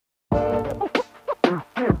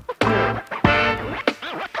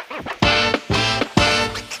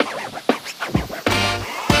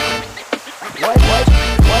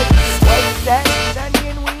What's that, Sunny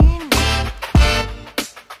and Ween?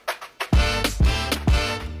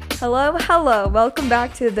 Hello. Welcome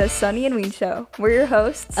back to the Sunny and Ween Show. We're your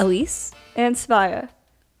hosts, Elise? and Svaya.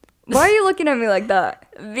 Why are you looking at me like that?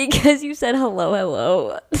 Because you said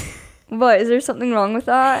hello. What, is there something wrong with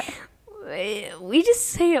that? We just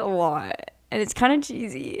say it a lot, and it's kind of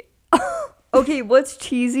cheesy. Okay, what's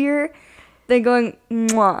cheesier than going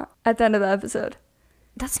mwah at the end of the episode?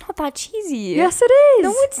 That's not that cheesy. Yes, it is.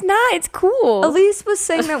 No, it's not. It's cool. Elise was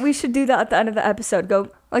saying that we should do that at the end of the episode. Go,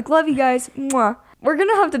 like, love you guys. Mwah. We're going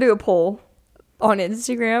to have to do a poll. On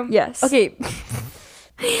Instagram? Yes. Okay.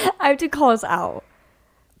 I have to call us out.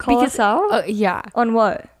 Call us out? Yeah. On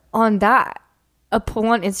what? On that. A poll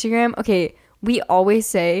on Instagram. Okay. We always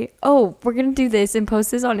say, oh, we're going to do this and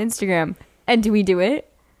post this on Instagram. And do we do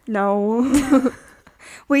it? No.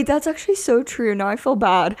 Wait, that's actually so true. Now I feel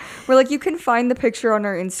bad. We're like, you can find the picture on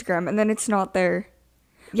our Instagram and then it's not there.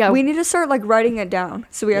 Yeah. We need to start like writing it down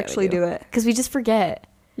so we actually do it. Because we just forget.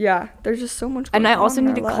 Yeah, there's just so much And going I also on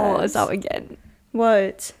in need to our call lives. us out again.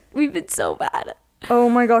 What? We've been so bad. Oh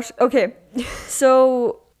my gosh. Okay.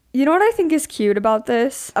 So, you know what I think is cute about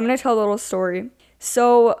this? I'm going to tell a little story.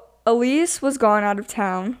 So, Elise was gone out of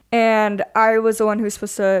town and I was the one who was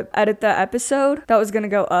supposed to edit the episode that was going to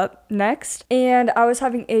go up next, and I was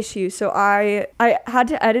having issues, so I had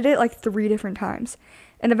to edit it like 3 different times,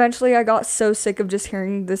 and eventually I got so sick of just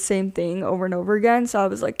hearing the same thing over and over again, so I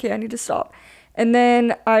was like, okay, I need to stop. And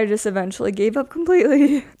then I just eventually gave up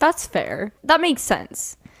completely. That's fair. That makes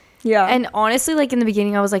sense. Yeah. And honestly, like in the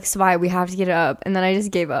beginning, I was like, Svai, we have to get it up. And then I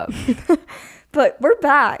just gave up. But we're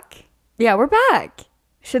back. Yeah, we're back.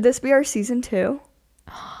 Should this be our season 2?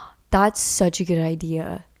 That's such a good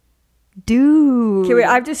idea. Dude. Okay, wait,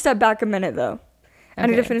 I have to step back a minute though. I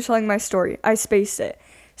need to Okay. finish telling my story. I spaced it.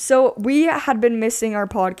 So we had been missing our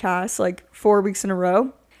podcast like 4 weeks in a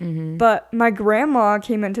row. But my grandma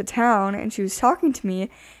came into town and she was talking to me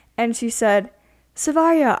and she said,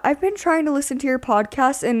 Savaya, I've been trying to listen to your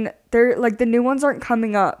podcast and they're like the new ones aren't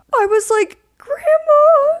coming up. I was like,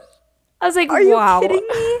 Grandma, I was like, are you wow. kidding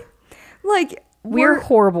me? Like, We're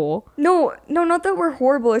horrible. No, not that we're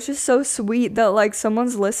horrible. It's just so sweet that like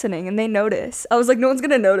someone's listening and they notice. I was like, no one's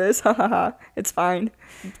gonna notice. Hahaha. It's fine.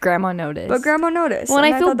 Grandma noticed. But Grandma noticed. Well, and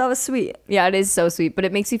and I I feel- thought that was sweet. Yeah, it is so sweet. But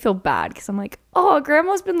it makes me feel bad because I'm like, oh,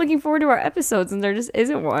 Grandma's been looking forward to our episodes and there just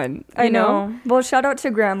isn't one. I You know. Well, shout out to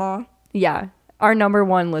Grandma. Yeah. Our number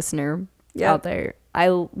one listener Yep. out there.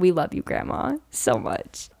 We love you, Grandma, so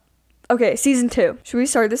much. Okay, season 2. Should we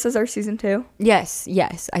start this as our season 2? Yes.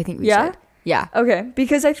 I think we Yeah? should. Yeah. Okay,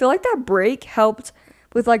 because I feel like that break helped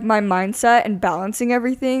with like my mindset and balancing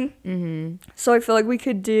everything. So I feel like we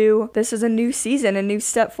could do this as a new season, a new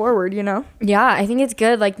step forward, you know? Yeah, I think it's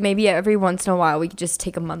good. Like maybe every once in a while we could just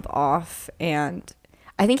take a month off, and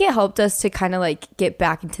I think it helped us to kind of like get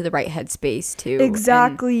back into the right headspace too. and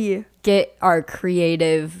Exactly. get our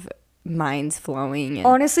creative minds flowing. And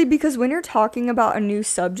Honestly, because when you're talking about a new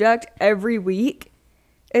subject every week,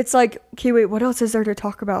 it's like, okay, wait, what else is there to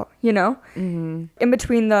talk about, you know? In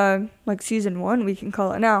between the, like, season 1, we can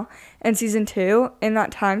call it now, and season 2, in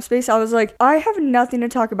that time space, I was like, I have nothing to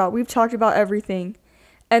talk about. We've talked about everything.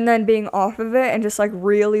 And then being off of it and just, like,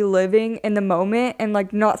 really living in the moment and,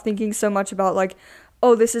 like, not thinking so much about, like,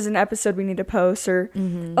 oh, this is an episode we need to post, or,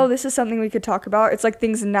 oh, this is something we could talk about. It's like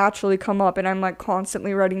things naturally come up, and I'm, like,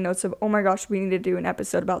 constantly writing notes of, oh, my gosh, we need to do an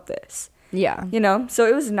episode about this. yeah. You know, so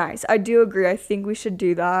it was nice. I do agree. I think we should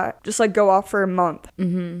do that. Just like go off for a month. I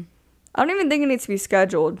don't even think it needs to be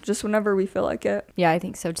scheduled. Just whenever we feel like it. Yeah, I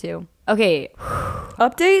think so too. Okay,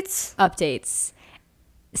 Updates? updates.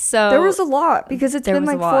 So There was a lot because it's there been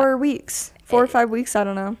was a like lot. 4 weeks. 4 or 5 weeks. I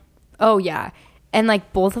don't know. Oh yeah. And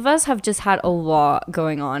like both of us have just had a lot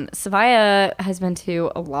going on. Savaya has been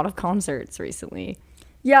to a lot of concerts recently.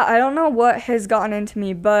 Yeah, I don't know what has gotten into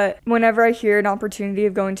me, but whenever I hear an opportunity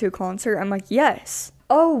of going to a concert, I'm like, yes.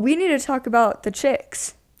 Oh, we need to talk about the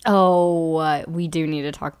chicks. Oh, we do need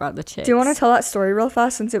to talk about the chicks. Do you want to tell that story real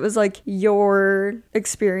fast since it was like your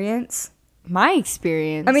experience? My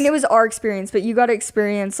experience? I mean, it was our experience, but you got to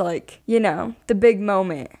experience like, you know, the big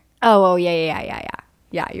moment. Oh, yeah.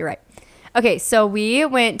 Yeah, you're right. Okay, so we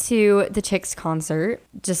went to the Chicks concert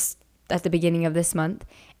just at the beginning of this month,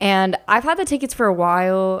 and I've had the tickets for a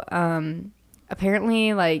while.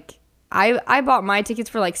 Apparently, like, I bought my tickets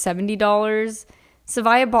for like $70.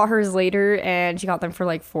 Savaya bought hers later, and she got them for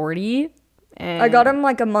like $40. And I got them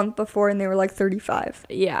like a month before and they were like 35.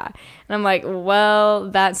 yeah. And I'm like, well,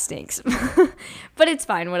 that stinks. But it's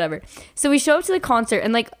fine, whatever. So we show up to the concert,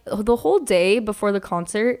 and like the whole day before the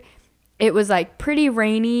concert, it was like pretty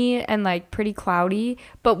rainy and like pretty cloudy,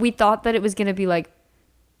 but we thought that it was going to be like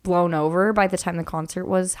blown over by the time the concert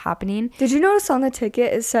was happening. Did you notice on the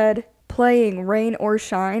ticket it said playing rain or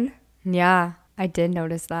shine? Yeah, I did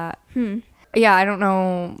notice that. Yeah, I don't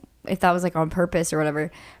know if that was like on purpose or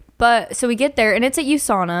whatever. But so we get there, and it's at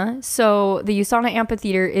USANA. So the USANA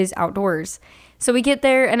amphitheater is outdoors. So we get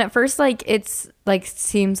there, and at first, like, it's like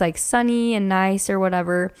seems like sunny and nice or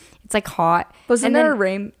whatever. It's like hot. Wasn't And there then- a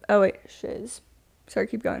rain? Oh wait, shiz. Sorry,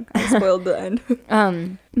 keep going. I spoiled the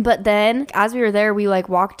end. But then as we were there, we like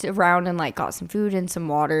walked around and like got some food and some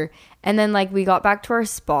water. And then like we got back to our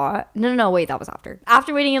spot. No, wait, that was after.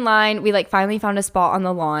 After waiting in line, we like finally found a spot on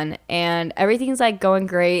the lawn, and everything's like going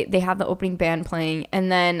great. They have the opening band playing, and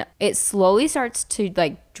then it slowly starts to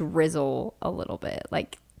like drizzle a little bit.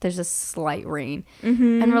 Like there's a slight rain.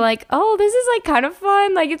 And we're like, oh, this is like kind of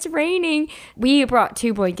fun. Like it's raining. We brought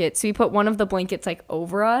 2 blankets. We put one of the blankets like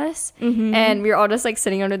over us, and we were all just like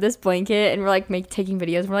sitting under this blanket, and we're like taking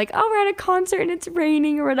videos. We're like, oh, we're at a concert and it's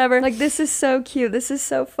raining or whatever. Like, this is so cute. This is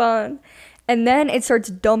so fun. And then it starts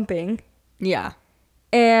dumping, yeah.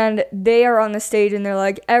 and they are on the stage, and they're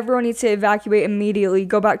like, everyone needs to evacuate immediately.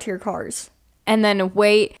 Go back to your cars. And then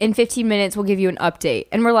wait, in 15 minutes, we'll give you an update.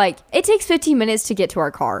 And we're like, it takes 15 minutes to get to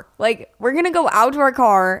our car. Like, we're going to go out to our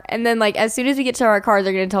car. And then, like, as soon as we get to our car,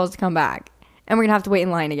 they're going to tell us to come back. And we're going to have to wait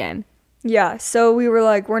in line again. Yeah, so we were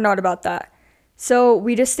like, we're not about that. So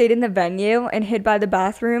we just stayed in the venue and hid by the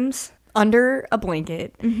bathrooms. Under a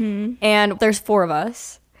blanket. And there's 4 of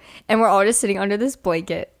us. And we're all just sitting under this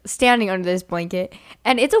blanket, standing under this blanket.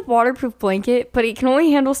 And it's a waterproof blanket, but it can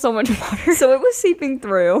only handle so much water. So it was seeping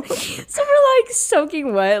through. So we're, like,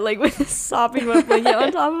 soaking wet, like, with a sopping wet blanket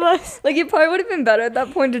on top of us. Like, it probably would have been better at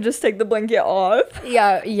that point to just take the blanket off.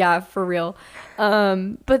 Yeah, for real.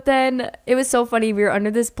 But then it was so funny. We were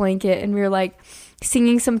under this blanket and we were like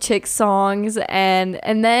singing some chick songs, and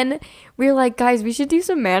then we were like, guys, we should do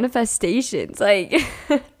some manifestations. Like,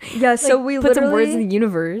 Yeah, so like, we put some words in literally the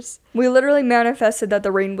universe. we literally manifested that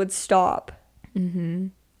the rain would stop.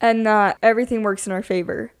 And that everything works in our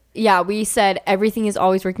favor. Yeah, we said everything is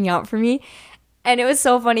always working out for me. And it was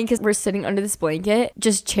so funny because we're sitting under this blanket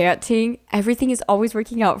just chanting, everything is always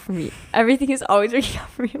working out for me. Everything is always working out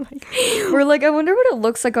for me. Like, We're like, I wonder what it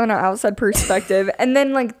looks like on an outside perspective. And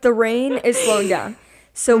then, like, the rain is slowing down.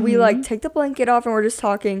 So we, like, take the blanket off and we're just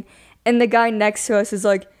talking. And the guy next to us is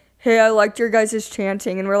like, hey, I liked your guys'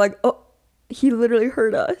 chanting. And we're like, oh, he literally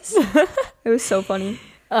heard us. It was so funny.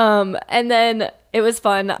 and then it was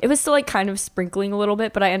fun. It was still like kind of sprinkling a little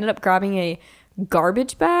bit, but I ended up grabbing a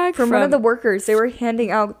garbage bag From one of the workers. They were handing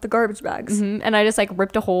out the garbage bags. and I just like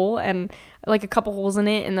ripped a hole and like a couple holes in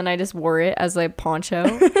it, and then I just wore it as a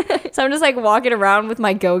poncho. So I'm just like walking around with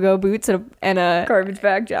my go-go boots and a Garbage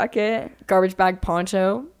bag jacket. garbage bag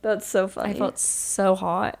poncho. That's so funny. I felt so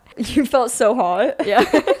hot. You felt so hot. Yeah.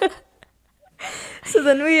 So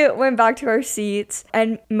then we went back to our seats,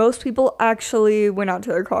 and most people actually went out to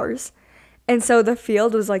their cars. And so the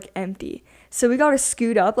field was like empty. So we got to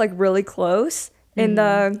scoot up like really close in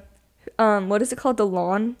the, what is it called? The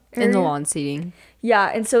lawn area? In the lawn seating.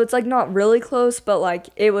 Yeah, and so it's like not really close, but like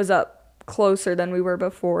it was up closer than we were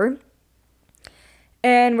before.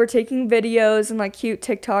 And we're taking videos and like cute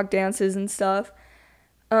TikTok dances and stuff.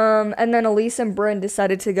 And then Elise and Bryn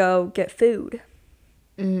decided to go get food.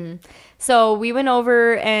 So we went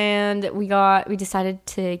over and we decided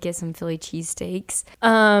to get some Philly cheesesteaks.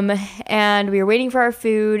 And we were waiting for our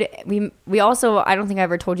food. We also, I don't think I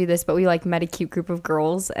ever told you this, but we like met a cute group of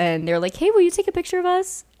girls, and they were like, hey, will you take a picture of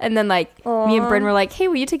us? And then like me and Bryn were like, hey,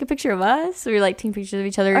 will you take a picture of us? So we were like taking pictures of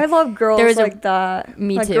each other. I love girls There was like that.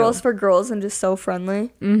 Me like too. Girls for girls and just so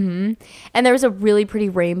friendly. And there was a really pretty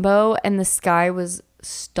rainbow, and the sky was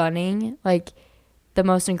stunning. Like, the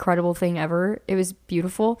most incredible thing ever. It was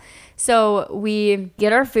beautiful. So we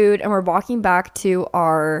get our food and we're walking back to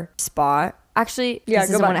our spot. Actually, Yeah,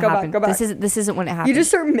 this go isn't when back, it go back, happened. go back. This isn't when it happened. You just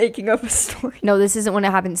start making up a story. No, this isn't when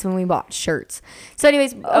it happened. It's when we bought shirts. So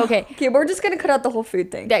anyways, okay. Okay, we're just going to cut out the whole food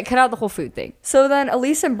thing. Yeah, cut out the whole food thing. So then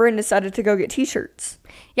Elise and Bryn decided to go get t-shirts.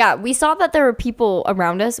 Yeah, we saw that there were people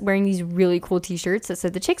around us wearing these really cool t-shirts that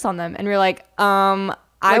said the chicks on them. And we were like,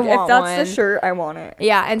 I Like, want if that's one. the shirt, I want it.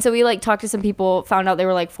 Yeah, and so we like talked to some people, found out they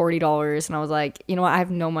were like $40, and I was like, you know what, I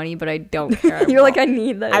have no money, but I don't care. You're like, I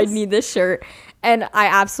need this. I need this shirt, and I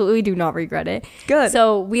absolutely do not regret it. Good.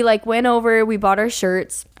 So we like went over, we bought our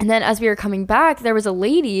shirts, and then as we were coming back, there was a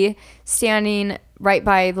lady standing right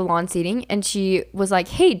by the lawn seating, and she was like,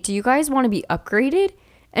 hey, do you guys want to be upgraded?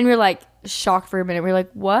 And we were like shocked for a minute. We were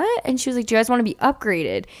like, what? And she was like, do you guys want to be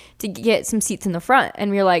upgraded to get some seats in the front?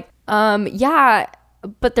 And we were like, yeah,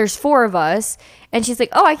 but there's 4 of us. And she's like,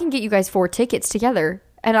 oh, I can get you guys 4 tickets together.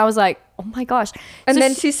 And I was like, oh my gosh. And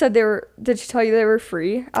then she said did she tell you they were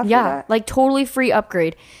free after that? Like totally free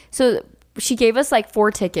upgrade. So she gave us like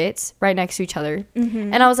 4 tickets right next to each other.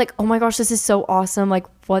 And I was like, oh my gosh, this is so awesome. Like,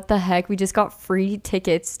 what the heck? We just got free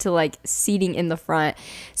tickets to like seating in the front.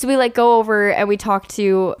 So we like go over and we talked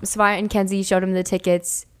to Savaya and Kenzie, showed them the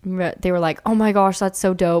tickets. They were like, oh my gosh, that's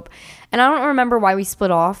so dope. And I don't remember why we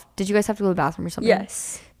split off. Did you guys have to go to the bathroom or something?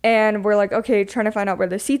 Yes. And we're like, okay, trying to find out where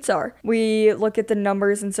the seats are. We look at the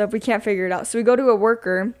numbers and stuff. We can't figure it out. So we go to a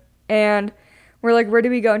worker and we're like, where do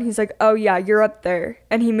we go? And he's like, oh yeah, you're up there.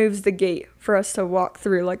 And he moves the gate for us to walk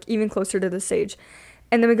through, like even closer to the stage.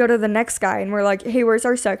 And then we go to the next guy and we're like, hey, where's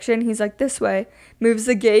our section? He's like, this way. Moves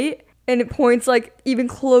the gate and it points like even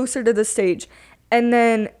closer to the stage. And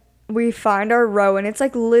then we find our row and it's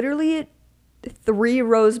like literally 3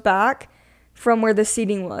 rows back from where the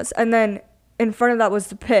seating was. And then in front of that was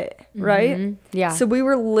the pit, right? Yeah. So we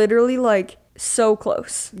were literally like so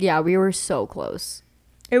close. Yeah, we were so close.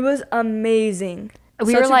 It was amazing.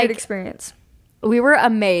 We Such were a like, good experience. We were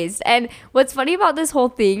amazed. And what's funny about this whole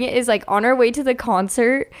thing is like on our way to the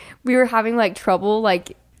concert, we were having like trouble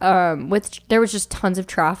like there was just tons of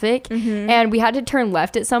traffic and we had to turn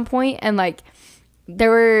left at some point and like there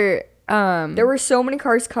were so many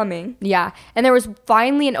cars coming. Yeah. And there was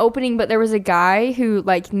finally an opening, but there was a guy who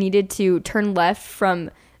like needed to turn left from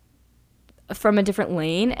a different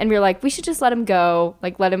lane. And we were like, we should just let him go.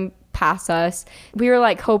 Like, let him pass us. We were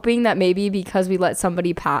like hoping that maybe because we let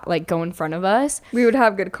somebody go in front of us, we would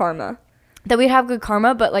have good karma. That we'd have good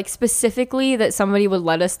karma, but like specifically that somebody would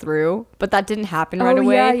let us through. But that didn't happen right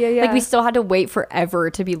away. Yeah. Like we still had to wait forever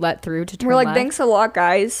to be let through to turn We're like, left. thanks a lot,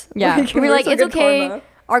 guys. Yeah. Like, we were like, it's okay. Karma.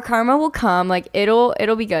 Our karma will come. Like it'll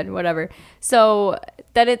be good. Whatever. So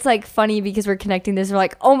then it's like funny because we're connecting this. We're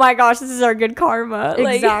like, oh my gosh, this is our good karma.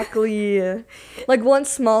 Exactly. Like one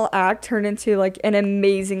small act turned into like an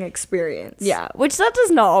amazing experience. Yeah. Which that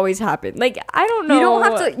does not always happen. Like, I don't know. You don't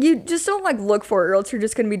have to, you just don't like look for it or else you're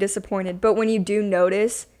just going to be disappointed. But when you do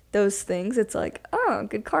notice those things, it's like, oh,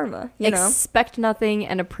 good karma. You know? Expect nothing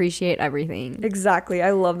and appreciate everything. Exactly.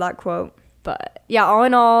 I love that quote. But yeah, all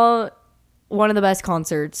in all, one of the best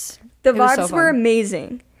concerts. The vibes were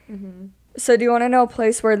amazing. So do you want to know a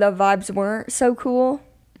place where the vibes weren't so cool?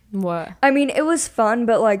 What? I mean, it was fun,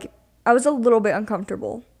 but like I was a little bit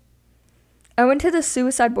uncomfortable. I went to the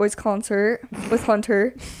Suicide Boys concert with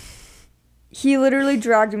Hunter. He literally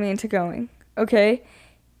dragged me into going, okay?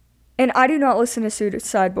 And I do not listen to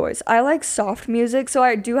Suicide Boys. I like soft music, so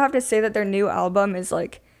I do have to say that their new album is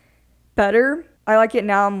like better. I like it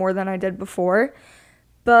now more than I did before.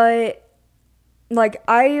 But like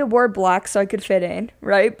I wore black so I could fit in,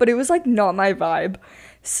 right? But it was like not my vibe.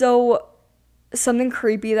 So something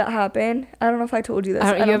creepy that happened. I don't know if I told you this.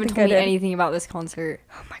 You haven't told me anything about this concert.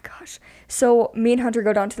 Oh my gosh. So me and Hunter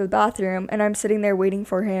go down to the bathroom and I'm sitting there waiting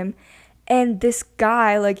for him. And this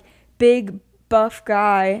guy, like big buff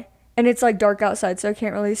guy, and it's like dark outside so I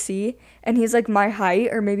can't really see. And he's like my height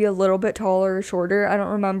or maybe a little bit taller or shorter. I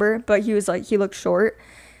don't remember. But he looked short.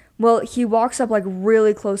 Well, he walks up like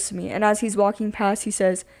really close to me, and as he's walking past, he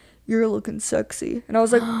says, "You're looking sexy." And I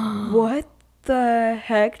was like, what the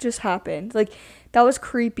heck just happened? Like, that was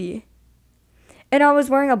creepy. And I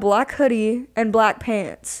was wearing a black hoodie and black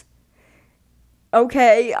pants.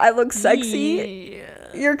 Okay, I look sexy.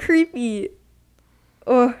 Yeah. You're creepy.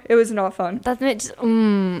 Oh, it was not fun. That just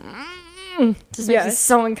makes me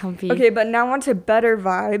so uncomfy. Okay, but now on to better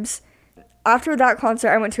vibes. After that concert,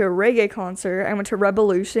 I went to a reggae concert. I went to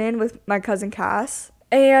Revolution with my cousin Cass.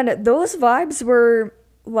 And those vibes were,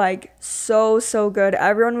 like, so good.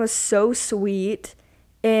 Everyone was so sweet.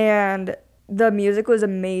 And the music was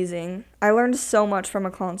amazing. I learned so much from a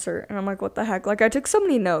concert. And I'm like, what the heck? Like, I took so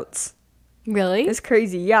many notes. Really? It's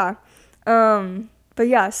crazy, yeah. But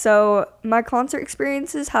yeah, so my concert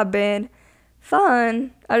experiences have been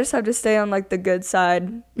fun. I just have to stay on, like, the good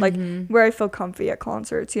side. Like, where I feel comfy at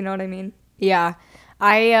concerts. You know what I mean? Yeah,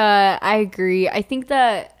 I agree. I think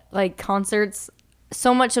that like concerts,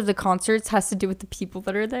 so much of the concerts has to do with the people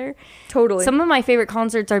that are there. Totally. Some of my favorite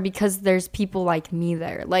concerts are because there's people like me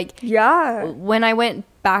there. Like when I went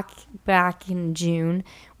back in June,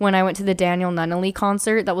 when I went to the Daniel Nunnally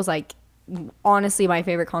concert, that was like honestly my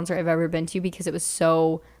favorite concert I've ever been to because it was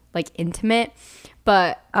so like intimate.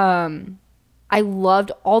 But I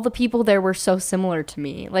loved all the people there were so similar to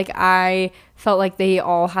me. Like I felt like they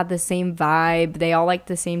all had the same vibe. They all liked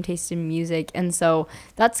the same taste in music. And so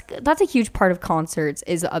that's a huge part of concerts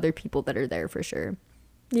is the other people that are there for sure.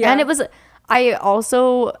 Yeah. And I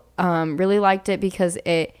also really liked it because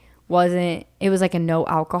it was like a no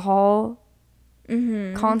alcohol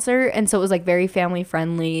concert. And so it was like very family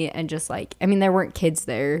friendly and just like, I mean, there weren't kids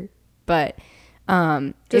there, but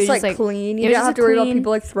just like clean. You don't have to worry about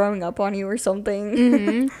people like throwing up on you or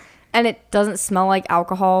something. And it doesn't smell like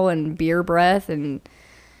alcohol and beer breath and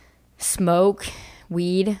smoke,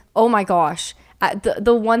 weed. Oh my gosh.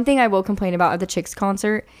 The one thing I will complain about at the Chicks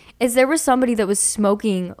concert is there was somebody that was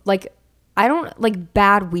smoking like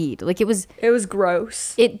bad weed. Like it was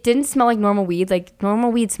gross. It didn't smell like normal weed. Like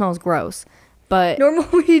normal weed smells gross. But normal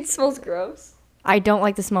weed smells gross. I don't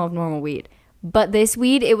like the smell of normal weed. But this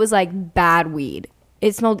weed, it was like bad weed.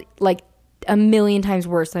 It smelled like a million times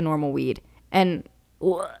worse than normal weed. And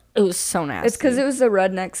it was so nasty. It's because it was the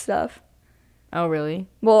redneck stuff. Oh, really?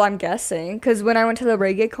 Well, I'm guessing. Because when I went to the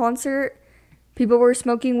reggae concert, people were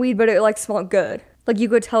smoking weed, but it like smelled good. Like you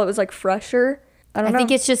could tell it was like fresher. I don't know. I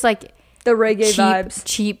think it's just like the reggae vibes.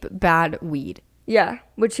 Cheap, bad weed. Yeah,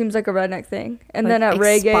 which seems like a redneck thing. And like then at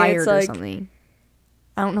reggae, it's like... or something.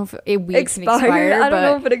 I don't know if weed can expire. I don't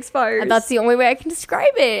know if it expires. That's the only way I can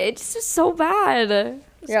describe it. It's just so bad.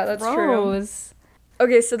 Yeah, that's gross. True.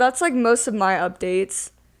 Okay, so that's like most of my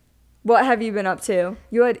updates. What have you been up to?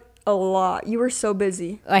 You had a lot. You were so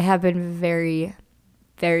busy. I have been very,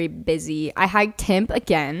 very busy. I hiked Timp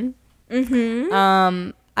again.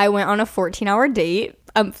 I went on a 14-hour date.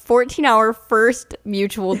 14-hour first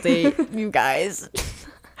mutual date, you guys.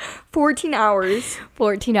 14 hours.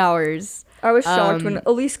 14 hours. I was shocked when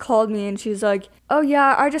Elise called me and she's like, oh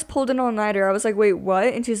yeah, I just pulled an all-nighter. I was like, wait, what?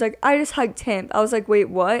 And she's like, I just hiked Timp. I was like, wait,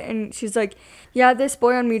 what? And she's like, yeah, this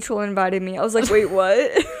boy on Mutual invited me. I was like, wait,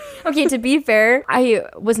 what? Okay, to be fair, I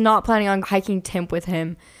was not planning on hiking Timp with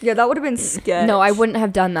him. Yeah, that would have been sketch. No, I wouldn't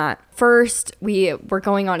have done that. First, we were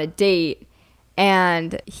going on a date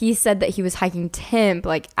and he said that he was hiking Timp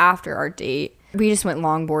like after our date. We just went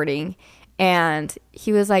longboarding. And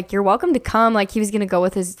he was like, you're welcome to come. Like, he was going to go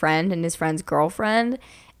with his friend and his friend's girlfriend.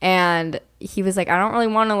 And he was like, I don't really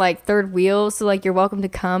want to, like, third wheel. So, like, you're welcome to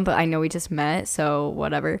come. But I know we just met. So,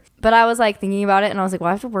 whatever. But I was, like, thinking about it. And I was like, well,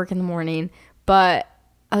 I have to work in the morning. But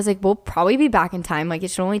I was like, we'll probably be back in time. Like, it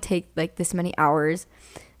should only take, like, this many hours.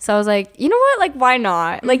 So, I was like, you know what? Like, why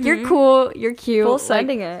not? Like, you're cool. You're cute. Full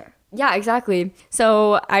sending it. Yeah, exactly.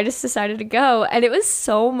 So I just decided to go and it was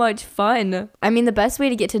so much fun. I mean, the best way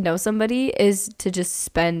to get to know somebody is to just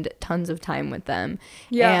spend tons of time with them.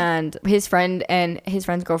 Yeah. And his friend and his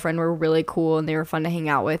friend's girlfriend were really cool and they were fun to hang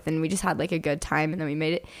out with and we just had like a good time and then we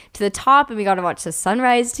made it to the top and we got to watch the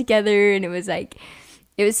sunrise together and it was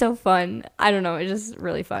so fun. I don't know. It was just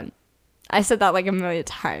really fun. I said that like a million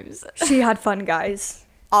times. She had fun, guys.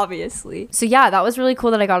 Obviously. So yeah, that was really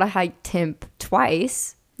cool that I got to hike Timp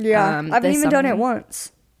twice. Yeah, I haven't even done it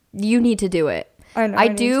once. You need to do it. I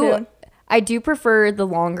know. I do prefer the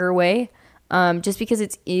longer way, just because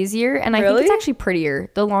it's easier, and I think it's actually prettier.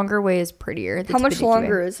 The longer way is prettier. How much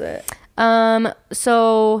longer is it?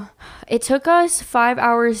 So it took us 5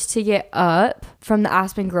 hours to get up from the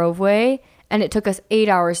Aspen Grove way, and it took us 8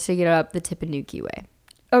 hours to get up the Tipanuki way.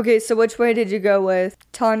 Okay, so which way did you go with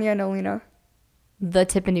Tanya and Alina? The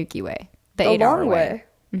Tipanuki way. The 8 hour long way.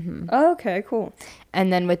 Mm-hmm. Oh, okay, cool.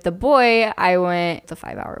 And then with the boy, I went the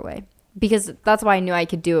 5 hour way because that's why I knew I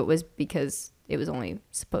could do it was because it was only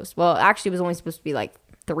supposed to be like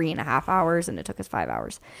 3.5 hours and it took us 5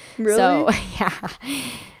 hours. Really? So yeah,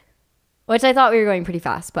 which I thought we were going pretty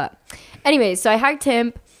fast, but anyways, so I hiked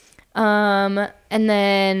Timp. And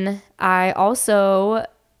then I also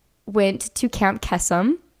went to Camp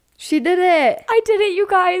Kesem. She did it. I did it, you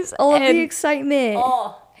guys. All of the excitement.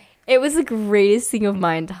 Oh. It was the greatest thing of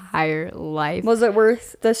my entire life. Was it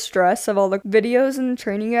worth the stress of all the videos and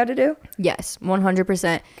training you had to do? Yes,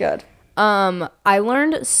 100%. Good. I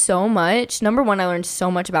learned so much. Number one, I learned so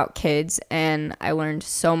much about kids and I learned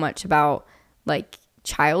so much about like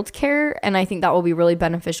childcare. And I think that will be really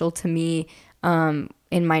beneficial to me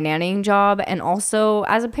in my nannying job and also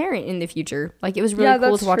as a parent in the future. Like it was really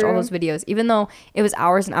cool to watch all those videos, even though it was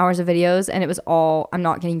hours and hours of videos and it was all, I'm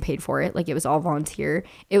not getting paid for it. Like it was all volunteer.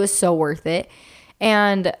 It was so worth it.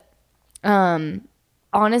 And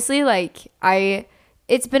honestly, like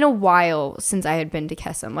it's been a while since I had been to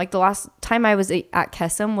Kesem. Like the last time I was at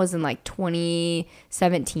Kesem was in like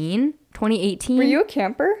 2017, 2018. Were you a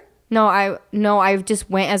camper? No, I just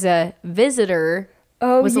went as a visitor.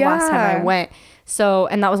 Oh, was the last time I went. So,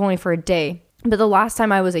 and that was only for a day. But the last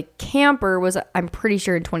time I was a camper was, I'm pretty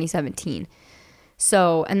sure, in 2017.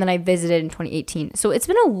 So, and then I visited in 2018. So it's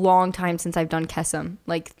been a long time since I've done Kesem,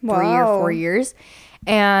 like 3 or 4 years.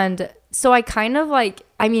 And so I kind of like,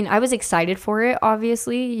 I mean, I was excited for it,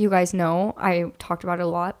 obviously. You guys know I talked about it a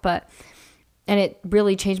lot, and it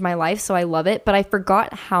really changed my life. So I love it. But I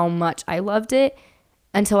forgot how much I loved it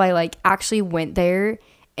until I like actually went there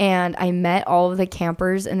and I met all of the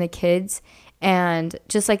campers and the kids, and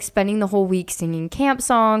just like spending the whole week singing camp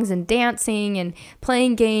songs and dancing and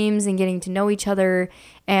playing games and getting to know each other,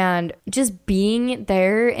 and just being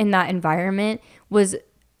there in that environment was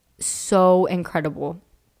so incredible.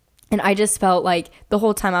 And I just felt like the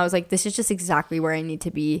whole time I was like, this is just exactly where I need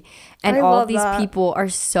to be. And all of these people are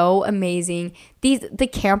so amazing. The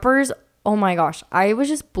campers, oh my gosh, I was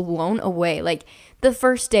just blown away. Like the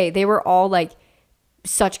first day, they were all like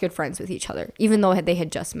such good friends with each other, even though they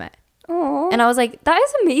had just met. Aww. And I was like, that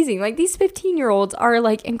is amazing. Like these 15-year-olds are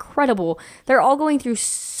like incredible. They're all going through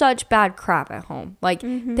such bad crap at home. Like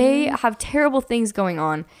they have terrible things going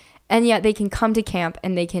on, and yet they can come to camp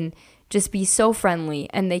and they can just be so friendly,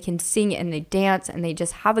 and they can sing and they dance and they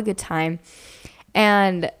just have a good time.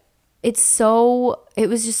 And it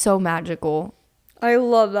was just so magical. I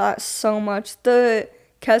love that so much. The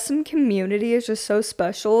Kesem community is just so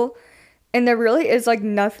special, and there really is like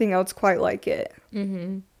nothing else quite like it.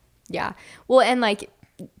 Yeah. Well, and like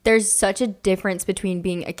there's such a difference between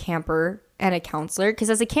being a camper and a counselor, because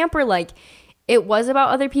as a camper, like it was about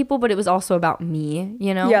other people, but it was also about me,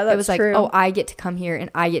 you know? Yeah, that's it was like, true. oh, I get to come here and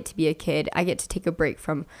I get to be a kid. I get to take a break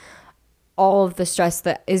from all of the stress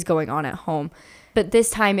that is going on at home. But this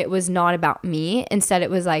time it was not about me. Instead, it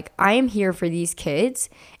was like, I am here for these kids,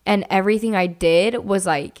 and everything I did was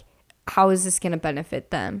like, how is this going to benefit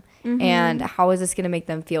them? And how is this going to make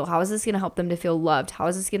them feel? How is this going to help them to feel loved? How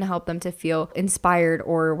is this going to help them to feel inspired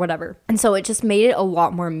or whatever? And so it just made it a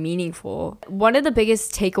lot more meaningful. One of the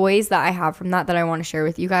biggest takeaways that I have from that I want to share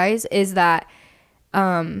with you guys is that,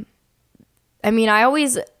 I mean,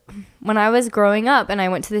 when I was growing up and I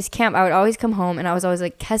went to this camp, I would always come home and I was always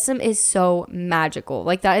like, Kesem is so magical.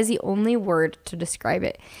 Like that is the only word to describe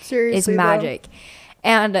it. Seriously, is magic.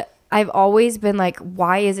 And I've always been like,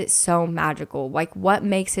 why is it so magical? Like, what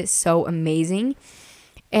makes it so amazing?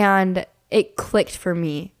 And it clicked for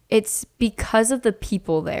me. It's because of the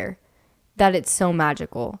people there that it's so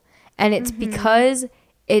magical. And it's because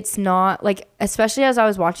it's not like, especially as I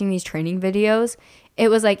was watching these training videos, it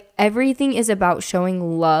was like everything is about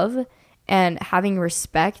showing love and having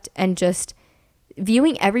respect and just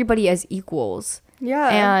viewing everybody as equals. Yeah,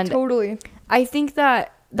 and totally. I think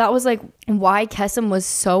that was like why Kesem was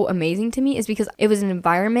so amazing to me, is because it was an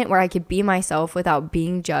environment where I could be myself without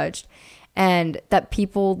being judged, and that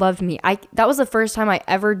people loved me. That was the first time I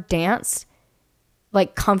ever danced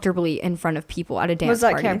like comfortably in front of people at a dance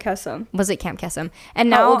party. Was that Camp Kesem? Was it Camp Kesem? And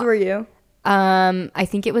now, how old were you? I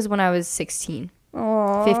think it was when I was 16.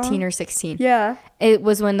 Aww. 15 or 16. Yeah. It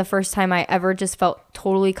was when the first time I ever just felt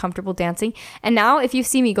totally comfortable dancing. And now if you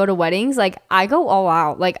see me go to weddings, like I go all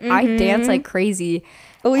out. Like I dance like crazy.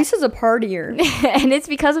 Elisa's a partier. And it's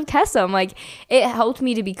because of Kesem. Like it helped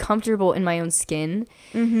me to be comfortable in my own skin.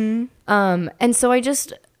 And so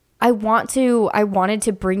I wanted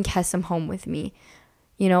to bring Kesem home with me.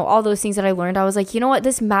 You know, all those things that I learned, I was like, you know what?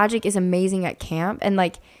 This magic is amazing at camp. And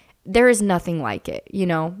like, there is nothing like it, you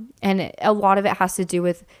know? And a lot of it has to do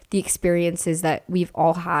with the experiences that we've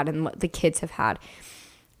all had and what the kids have had.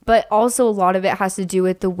 But also a lot of it has to do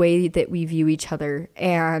with the way that we view each other.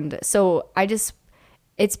 And so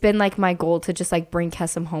it's been like my goal to just like bring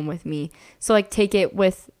Kesem home with me. So like take it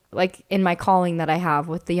with like in my calling that I have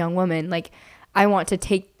with the young women, like I want to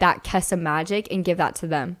take that Kesem magic and give that to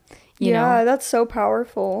them, you know? Yeah, that's so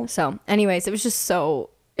powerful. So anyways, it was so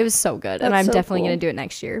good. And That's I'm so definitely cool. going to do it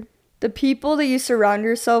next year. The people that you surround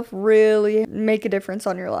yourself really make a difference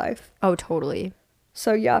on your life. Oh, totally.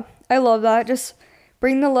 So yeah, I love that. Just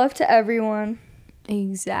bring the love to everyone.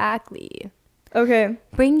 Exactly. Okay.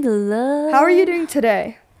 Bring the love. How are you doing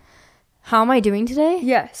today? How am I doing today?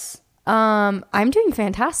 Yes. I'm doing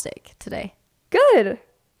fantastic today. Good.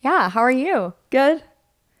 Yeah. How are you? Good.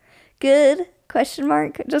 Good. Question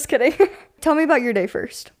mark. Just kidding. Tell me about your day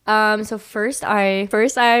first. So first I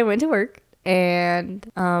went to work, and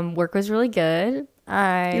work was really good.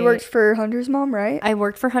 You worked for Hunter's mom, right? I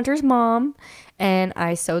worked for Hunter's mom, and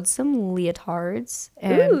I sewed some leotards.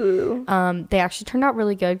 And Ooh. they actually turned out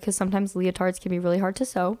really good, because sometimes leotards can be really hard to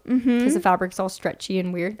sew because the fabric's all stretchy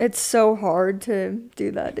and weird. It's so hard to do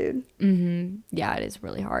that, dude. Yeah, it is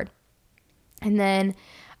really hard. And then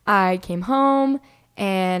I came home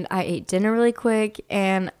and I ate dinner really quick,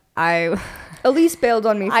 and Elise bailed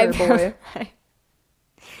on me for a boy.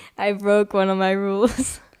 I broke one of my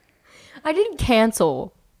rules. I didn't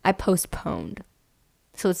cancel. I postponed.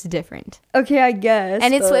 So it's different. Okay, I guess.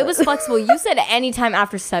 And it was flexible. You said anytime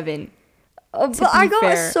after 7. But I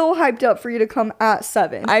got so hyped up for you to come at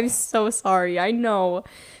 7. I'm so sorry. I know.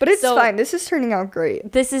 But it's fine. This is turning out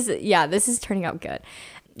great. This is turning out good.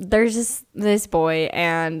 There's just this boy,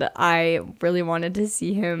 and I really wanted to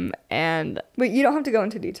see him. And Wait, you don't have to go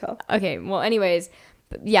into detail. okay, well, anyways,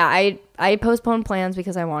 yeah, I postponed plans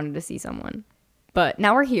because I wanted to see someone. But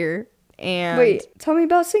now we're here, and Wait, tell me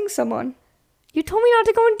about seeing someone. you told me not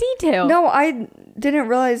to go in detail. No, I didn't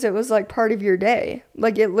realize it was like part of your day.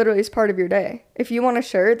 Like it literally is part of your day. If you want to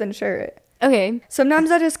share it, then share it. Okay.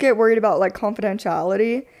 Sometimes I just get worried about like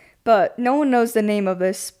confidentiality, but no one knows the name of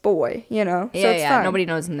this boy, you know? So it's fine. Nobody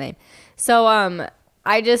knows the name. So,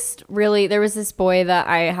 I just really, there was this boy that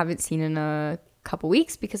I haven't seen in a couple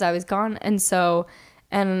weeks because I was gone.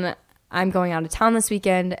 And I'm going out of town this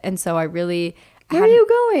weekend. And so I really. Where are you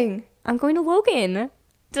going? I'm going to Logan.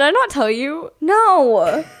 Did I not tell you?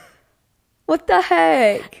 No. What the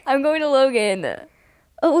heck? I'm going to Logan.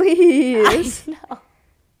 Elise. I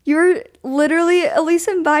know. Elise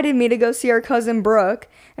invited me to go see our cousin Brooke.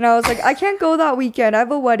 And I was like, I can't go that weekend. I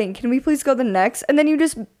have a wedding. Can we please go the next? And then you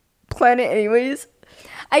just plan it anyways.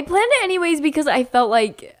 I planned it anyways because I felt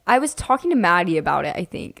like I was talking to Maddie about it, I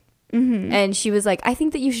think. Mm-hmm. And she was like, I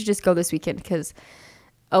think that you should just go this weekend because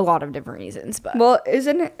a lot of different reasons. But well, is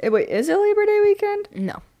it Labor Day weekend?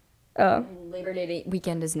 No. Oh. Labor Day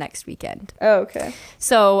weekend is next weekend. Oh, okay.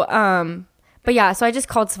 So, but yeah, so I just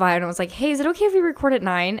called Savia and I was like, hey, is it okay if we record at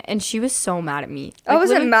 9? And she was so mad at me. I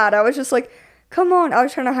wasn't mad. I was just like, come on. I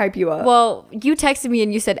was trying to hype you up. Well, you texted me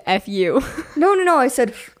and you said F you. No. I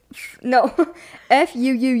said, no.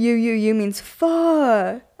 F-U-U-U-U-U means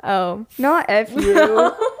fuck. Oh. Not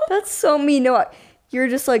F-U. That's so mean. No, you're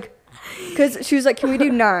just like, because she was like, can we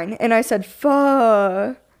do 9? And I said,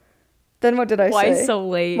 fuck. Then what did I say? Why so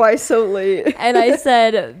late? Why so late? And I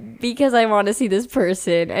said, because I want to see this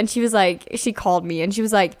person. And she was like, she called me and she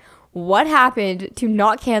was like, what happened to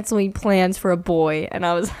not canceling plans for a boy? And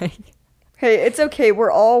I was like, hey, it's okay.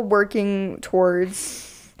 We're all working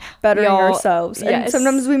towards bettering ourselves. And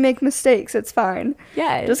sometimes we make mistakes. It's fine.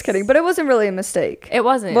 Yeah. Just kidding. But it wasn't really a mistake. It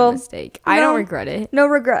wasn't a mistake. I don't regret it. No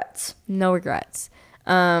regrets. No regrets.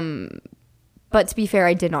 But to be fair,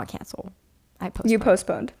 I did not cancel. I postponed. You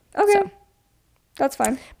postponed. Okay. So. That's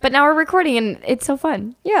fine. But now we're recording and it's so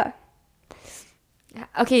fun. Yeah.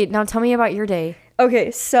 Okay, now tell me about your day.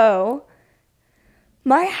 Okay, so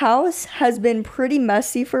my house has been pretty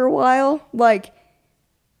messy for a while. Like,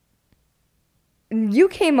 you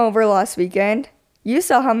came over last weekend. You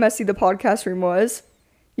saw how messy the podcast room was.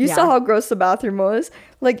 You saw how gross the bathroom was.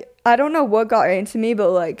 Like, I don't know what got into me,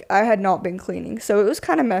 but like, I had not been cleaning. So it was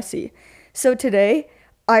kind of messy. So today,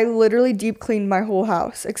 I literally deep cleaned my whole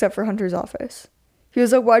house except for Hunter's office. He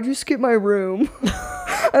was like, why'd you skip my room?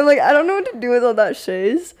 I'm like, I don't know what to do with all that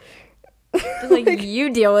shiz. Like, you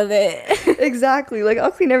deal with it. Exactly. Like,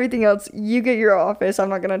 I'll clean everything else. You get your office. I'm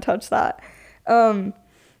not going to touch that.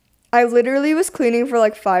 I literally was cleaning for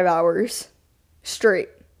like 5 hours straight.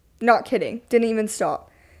 Not kidding. Didn't even stop.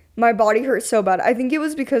 My body hurt so bad. I think it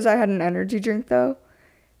was because I had an energy drink, though.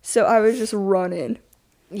 So I was just running.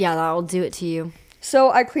 Yeah, that'll do it to you.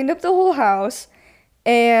 So I cleaned up the whole house.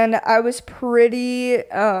 And I was pretty,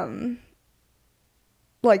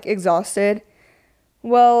 like, exhausted.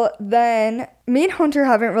 Well, then, me and Hunter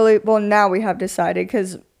haven't really, well, now we have decided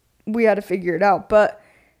because we had to figure it out. But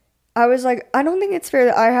I was like, I don't think it's fair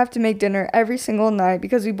that I have to make dinner every single night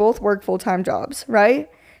because we both work full-time jobs, right?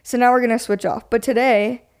 So now we're going to switch off. But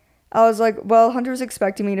today, I was like, well, Hunter was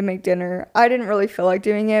expecting me to make dinner. I didn't really feel like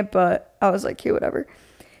doing it, but I was like, okay, whatever.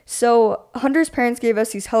 So Hunter's parents gave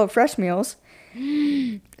us these HelloFresh meals.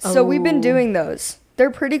 So we've been doing those. They're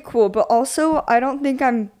pretty cool, but also I don't think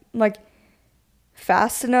I'm like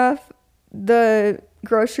fast enough. The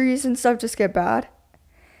groceries and stuff just get bad.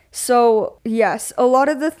 So yes, a lot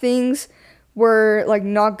of the things were like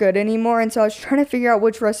not good anymore, and so I was trying to figure out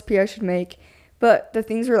which recipe I should make, but the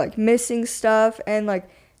things were like missing stuff and like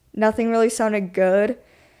nothing really sounded good.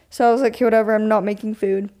 So I was like, okay, whatever, I'm not making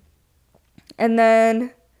food. And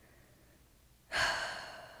then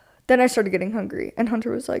I started getting hungry, and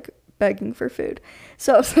Hunter was, like, begging for food.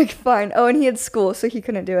 So I was like, fine. Oh, and he had school, so he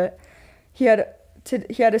couldn't do it. He had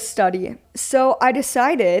to study. So I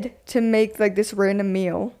decided to make, like, this random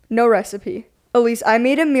meal. No recipe. At least I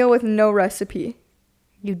made a meal with no recipe.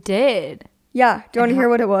 You did? Yeah. Do you want to hear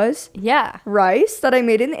what it was? Yeah. Rice that I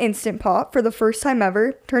made in the Instant Pot for the first time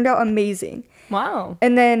ever. Turned out amazing. Wow.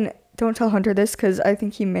 And then, don't tell Hunter this because I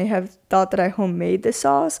think he may have thought that I homemade this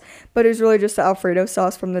sauce, but it was really just the Alfredo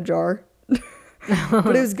sauce from the jar.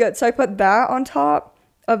 But it was good. So I put that on top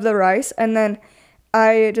of the rice, and then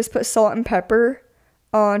I just put salt and pepper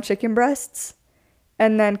on chicken breasts,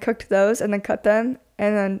 and then cooked those, and then cut them,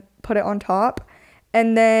 and then put it on top.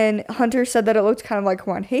 And then Hunter said that it looked kind of like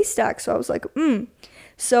Hawaiian haystack, so I was like,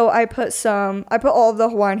 So I put all of the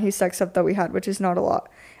Hawaiian haystack stuff that we had, which is not a lot.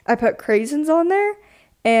 I put craisins on there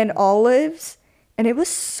and olives, and it was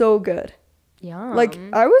so good. Yeah. Like,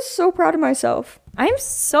 I was so proud of myself. I'm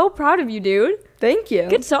so proud of you, dude. Thank you.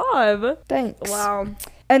 Good job. Thanks. Wow.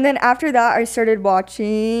 And then after that, I started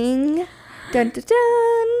watching... Dun, dun,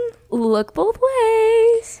 dun. Look Both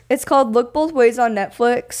Ways. It's called Look Both Ways on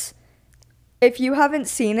Netflix. If you haven't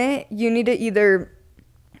seen it, you need to either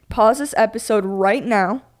pause this episode right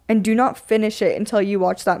now and do not finish it until you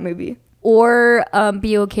watch that movie. Or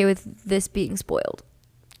be okay with this being spoiled.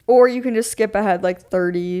 Or you can just skip ahead like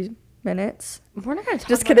 30 minutes. We're not going to talk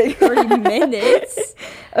Just about kidding. 30 minutes.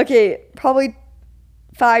 Okay, probably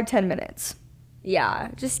 5-10 minutes. Yeah,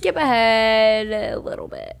 just skip ahead a little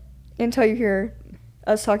bit. Until you hear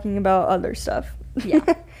us talking about other stuff. Yeah.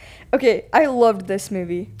 Okay, I loved this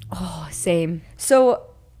movie. Oh, same. So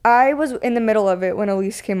I was in the middle of it when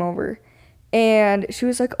Elise came over. And she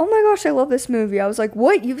was like, oh my gosh, I love this movie. I was like,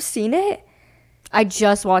 what? You've seen it? I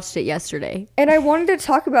just watched it yesterday. And I wanted to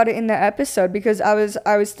talk about it in the episode because I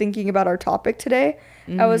was thinking about our topic today.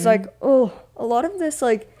 I was like, oh, a lot of this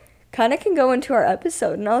like kind of can go into our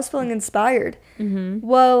episode, and I was feeling inspired.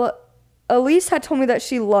 Well, Elise had told me that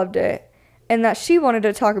she loved it and that she wanted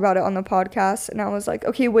to talk about it on the podcast, and I was like,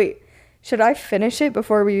 okay, wait, should I finish it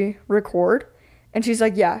before we record? And she's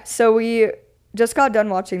like, yeah. So we just got done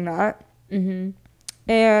watching that,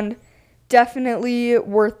 and definitely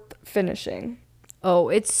worth finishing. Oh,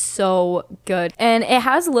 it's so good. And it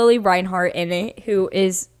has Lily Reinhart in it, who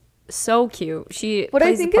is so cute. She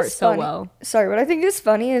plays the part so well. Sorry, what I think is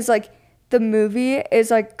funny is like the movie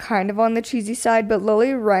is like kind of on the cheesy side, but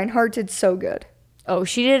Lily Reinhart did so good. Oh,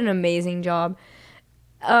 she did an amazing job.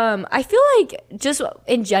 I feel like just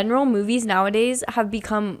in general, movies nowadays have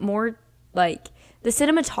become more like the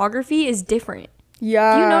cinematography is different.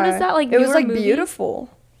 Yeah. Do you notice that? Like it was newer like movies?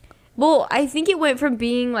 beautiful. Well, I think it went from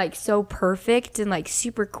being like so perfect and like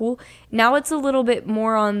super cool. Now it's a little bit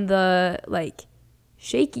more on the like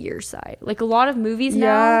shakier side. Like a lot of movies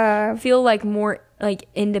now feel like more like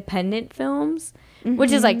independent films,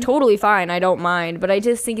 which is like totally fine. I don't mind, but I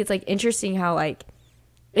just think it's like interesting how like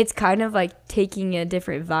it's kind of like taking a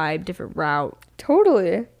different vibe, different route.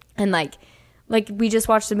 Totally. And like we just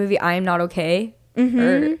watched the movie I Am Not Okay,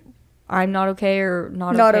 or I'm Not Okay, or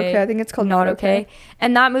Not Okay. I think it's called Not Okay.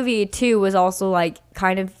 And that movie too was also like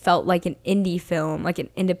kind of felt like an indie film, like an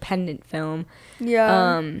independent film.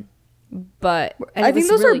 Yeah. But I think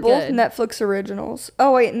those really are both good. Netflix originals.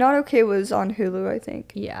 Oh wait, Not Okay was on Hulu, I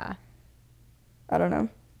think. Yeah. I don't know.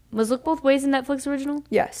 Was Look Both Ways a Netflix original?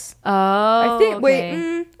 Yes. Oh, I think. okay.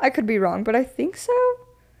 Wait, I could be wrong, but I think so.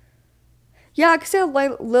 Yeah, because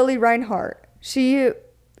Lily Reinhart. She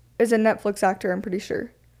is a Netflix actor, I'm pretty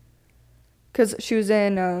sure. Because she was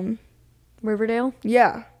in Riverdale?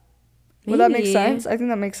 Yeah. Would that make Maybe. sense? I think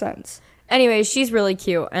that makes sense. Anyway, she's really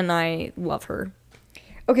cute, and I love her.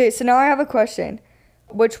 Okay, so now I have a question.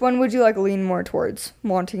 Which one would you like lean more towards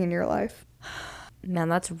wanting in your life? Man,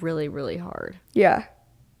 that's really, really hard. Yeah.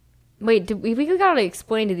 Wait, we gotta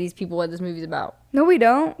explain to these people what this movie's about. No, we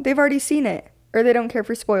don't. They've already seen it. Or they don't care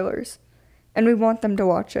for spoilers. And we want them to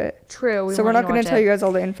watch it. True. So we're not going to tell you guys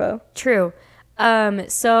all the info. True.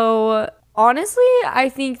 So honestly,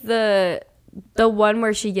 I think the one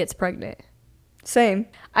where she gets pregnant. Same.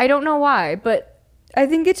 I don't know why, but I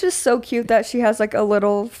think it's just so cute that she has like a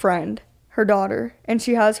little friend, her daughter. And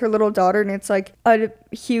she has her little daughter, and it's like a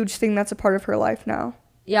huge thing that's a part of her life now.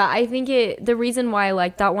 yeah, I think the reason why I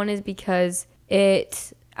like that one is because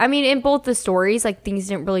in both the stories, like things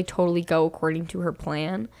didn't really totally go according to her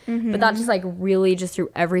plan, but that just like really just threw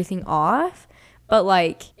everything off. But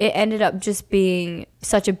like it ended up just being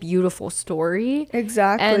such a beautiful story.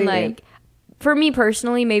 Exactly. And like for me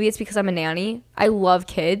personally, maybe it's because I'm a nanny. I love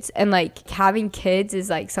kids, and like having kids is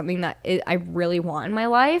like something that I really want in my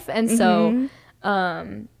life. And so,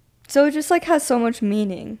 so it just like has so much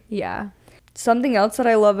meaning. yeah. Something else that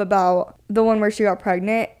I love about the one where she got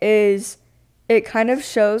pregnant is it kind of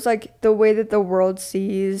shows like the way that the world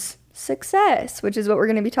sees success, which is what we're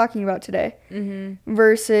going to be talking about today,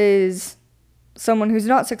 versus someone who's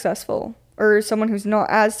not successful or someone who's not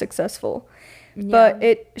as successful. Yeah. But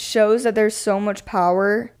it shows that there's so much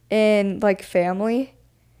power in like family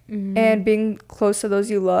and being close to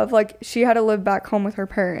those you love. Like she had to live back home with her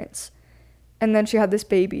parents, and then she had this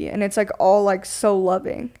baby, and it's like all like so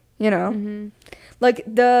loving, you know? Like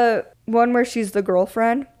the one where she's the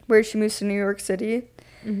girlfriend, where she moves to New York City.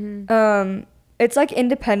 It's like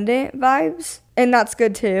independent vibes, and that's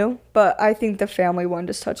good too. But I think the family one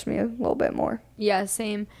just touched me a little bit more. Yeah,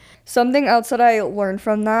 same. Something else that I learned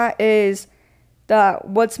from that is that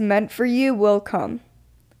what's meant for you will come.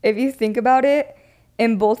 If you think about it,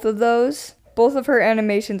 in both of those, both of her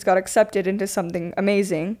animations got accepted into something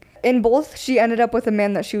amazing. In both, she ended up with a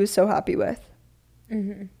man that she was so happy with.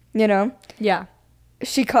 You know? Yeah.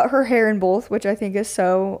 She cut her hair in both, which I think is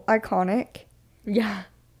so iconic. Yeah.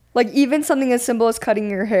 Like, even something as simple as cutting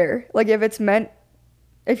your hair. Like,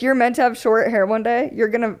 if you're meant to have short hair one day, you're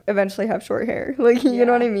gonna eventually have short hair. Like, you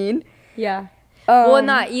know what I mean? Yeah. Well, and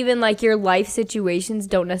not even, like, your life situations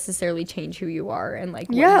don't necessarily change who you are. And, like,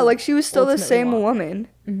 Yeah, like, she was still the same woman.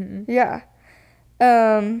 Yeah.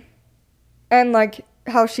 And, like,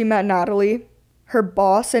 how she met Natalie, her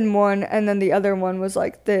boss in one, and then the other one was,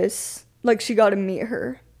 like, this. Like, she got to meet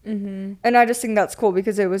her. And I just think that's cool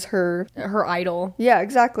because it was her idol. Yeah,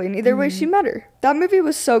 exactly. And either way, she met her. That movie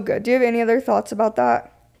was so good. Do you have any other thoughts about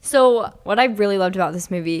that? So what I really loved about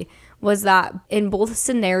this movie was that in both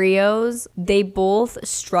scenarios, they both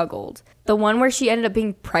struggled. The one where she ended up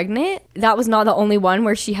being pregnant, that was not the only one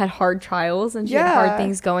where she had hard trials and she had hard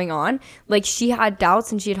things going on. Like, she had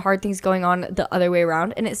doubts and she had hard things going on the other way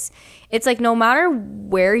around. And it's like, no matter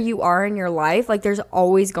where you are in your life, like, there's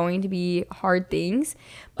always going to be hard things.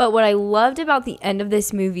 But what I loved about the end of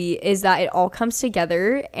this movie is that it all comes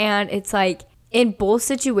together, and it's like, in both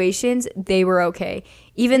situations, they were okay.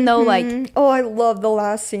 Even though, like... Oh, I love the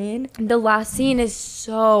last scene. The last scene is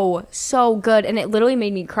so, so good. And it literally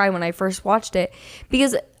made me cry when I first watched it.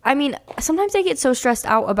 Because, I mean, sometimes I get so stressed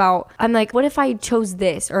out about... I'm like, what if I chose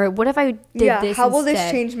this? Or what if I did this how will this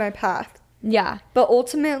instead? change my path? Yeah. But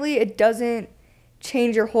ultimately, it doesn't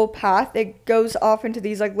change your whole path. It goes off into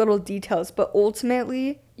these, like, little details. But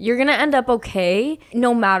ultimately... You're going to end up okay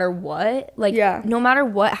no matter what. Like, no matter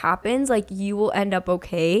what happens, like, you will end up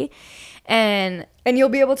okay. And you'll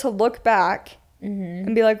be able to look back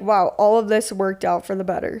and be like, wow, all of this worked out for the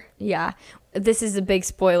better. Yeah. This is a big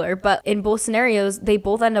spoiler, but in both scenarios, they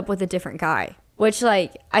both end up with a different guy, which,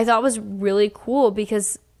 like, I thought was really cool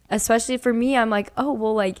because, especially for me, I'm like, oh,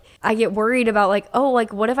 well, like, I get worried about, like, oh,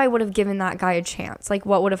 like, what if I would have given that guy a chance? Like,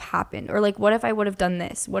 what would have happened? Or, like, what if I would have done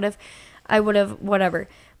this? What if I would have whatever?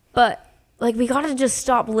 But, like, we got to just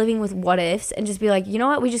stop living with what ifs and just be like, you know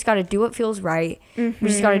what? We just got to do what feels right. We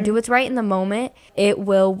just got to do what's right in the moment. It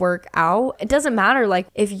will work out. It doesn't matter, like,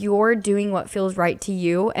 if you're doing what feels right to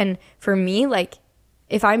you. And for me, like,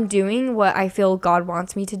 if I'm doing what I feel God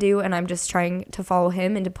wants me to do and I'm just trying to follow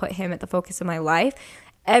him and to put him at the focus of my life,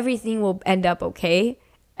 everything will end up okay.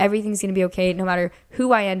 Everything's going to be okay no matter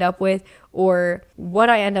who I end up with or what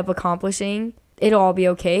I end up accomplishing. It'll all be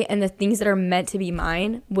okay. And the things that are meant to be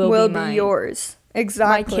mine will be mine. Be yours.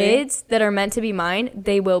 Exactly. My kids that are meant to be mine,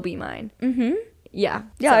 they will be mine. Yeah.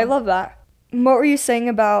 Yeah, I love that. What were you saying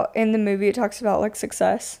about in the movie it talks about, like,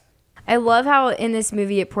 success? I love how in this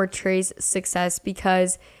movie it portrays success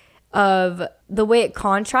because of the way it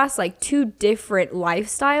contrasts, like, two different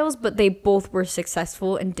lifestyles, but they both were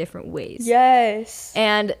successful in different ways. Yes.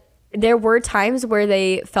 And there were times where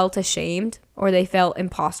they felt ashamed or they felt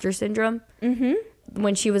imposter syndrome.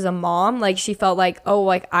 When she was a mom, like, she felt like, oh,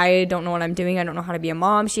 like, I don't know what I'm doing. I don't know how to be a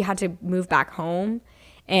mom. She had to move back home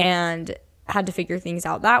and had to figure things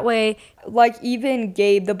out that way. Like, even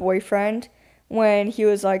Gabe, the boyfriend, when he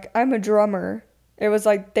was like, I'm a drummer, it was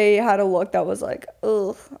like they had a look that was like,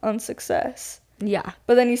 ugh, unsuccess. Yeah.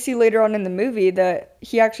 But then you see later on in the movie that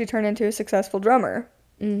he actually turned into a successful drummer.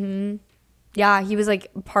 Yeah, he was, like,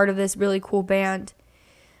 part of this really cool band.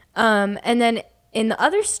 And then in the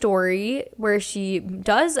other story where she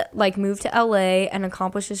does, like, move to LA and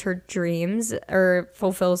accomplishes her dreams or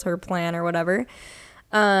fulfills her plan or whatever,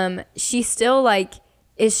 she still, like,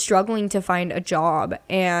 is struggling to find a job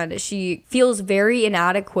and she feels very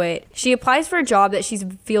inadequate. She applies for a job that she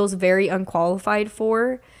feels very unqualified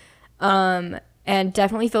for, and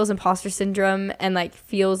definitely feels imposter syndrome and, like,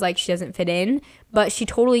 feels like she doesn't fit in, but she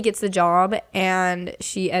totally gets the job and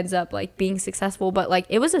she ends up, like, being successful. But, like,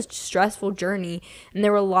 it was a stressful journey and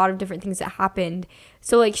there were a lot of different things that happened,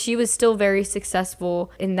 so, like, she was still very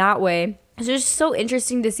successful in that way. It's just so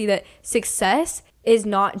interesting to see that success is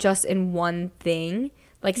not just in one thing.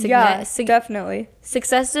 Like, definitely.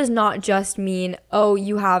 Success does not just mean, oh,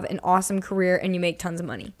 you have an awesome career and you make tons of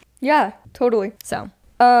money. Yeah, totally.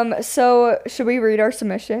 So should we read our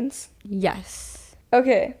submissions? Yes.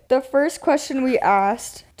 Okay, the first question we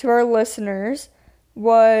asked to our listeners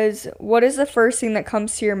was, what is the first thing that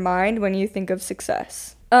comes to your mind when you think of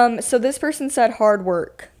success? So this person said hard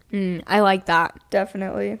work. I like that.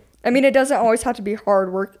 Definitely. I mean, it doesn't always have to be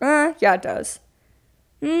hard work. Yeah, it does.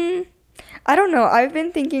 I don't know. I've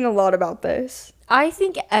been thinking a lot about this. I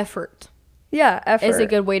think effort Yeah, effort. is a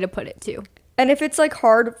good way to put it too. And if it's like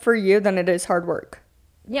hard for you, then it is hard work.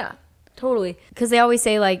 Yeah, totally. Because they always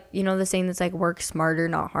say, like, you know, the saying that's like, work smarter,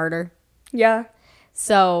 not harder. Yeah.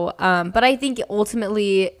 So, but I think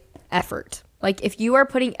ultimately effort. Like, if you are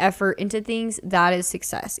putting effort into things, that is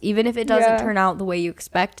success. Even if it doesn't turn out the way you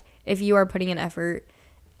expect, if you are putting an effort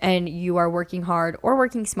and you are working hard or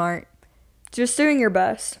working smart. Just doing your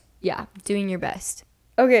best. Yeah, doing your best.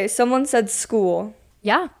 Okay, someone said school,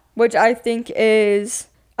 Yeah. which I think is,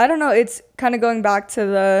 I don't know, it's kind of going back to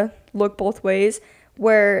the look both ways,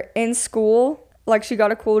 where in school, like, she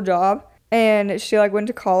got a cool job and she like went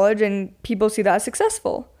to college and people see that as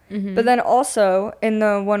successful. But then also in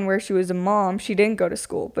the one where she was a mom, she didn't go to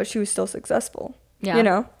school, but she was still successful. Yeah. You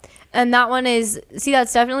know? And that one is, see,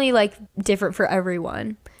 that's definitely like different for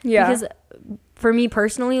everyone. Yeah. Because for me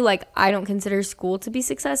personally, like, I don't consider school to be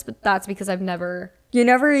success, but that's because I've never. You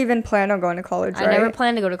never even planned on going to college, right? I never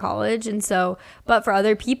planned to go to college. And so, but for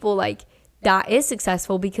other people, like, that is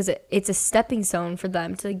successful because it's a stepping stone for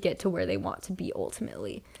them to get to where they want to be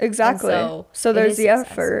ultimately. Exactly. And so there's the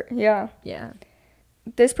success. effort. Yeah. Yeah.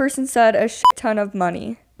 This person said a shit ton of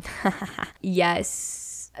money.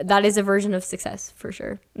 Yes. That is a version of success for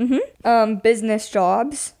sure. Business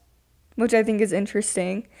jobs, which I think is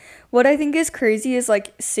interesting. What I think is crazy is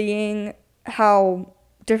like seeing how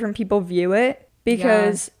different people view it,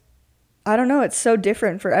 because I don't know, it's so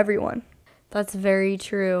different for everyone. That's very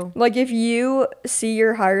true. Like, if you see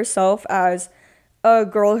your higher self as a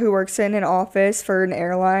girl who works in an office for an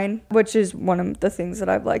airline, which is one of the things that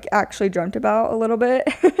I've like actually dreamt about a little bit.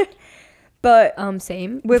 But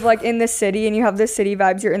Same. with like in the city, and you have this city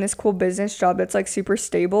vibes, you're in this cool business job that's like super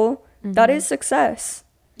stable. That is success.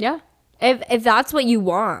 Yeah. If that's what you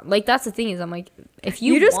want, like, that's the thing is, I'm like, if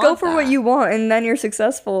you just go want for that, what you want, and then you're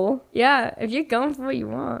successful. Yeah, if you're going for what you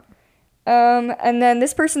want. And then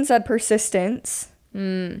this person said persistence,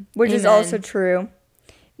 which is Amen. also true.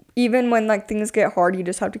 Even when like things get hard, you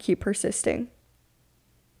just have to keep persisting.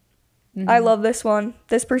 I love this one.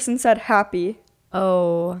 This person said happy.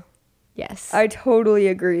 Oh, yes. I totally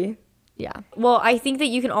agree. Yeah. Well, I think that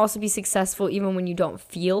you can also be successful even when you don't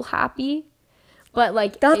feel happy. But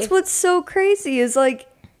like, That's what's so crazy is like,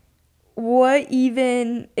 what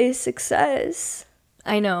even is success?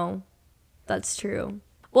 I know. That's true.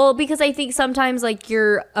 Well, because I think sometimes like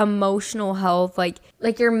your emotional health, like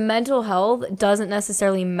your mental health doesn't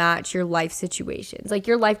necessarily match your life situations. Like,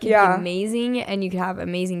 your life can be amazing and you can have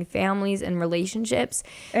amazing families and relationships.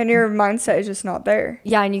 And your mindset is just not there.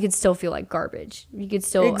 Yeah, and you could still feel like garbage. You could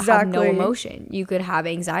still have no emotion. You could have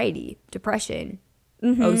anxiety, depression,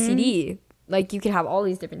 OCD. Like, you could have all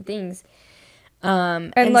these different things.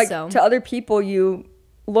 And like, so, to other people, you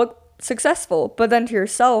look successful. But then to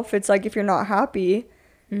yourself, it's like, if you're not happy,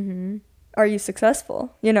 are you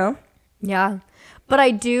successful? You know? yeah. But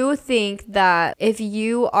I do think that if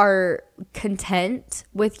you are content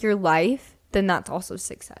with your life, then that's also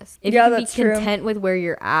success. If you can that's be content with where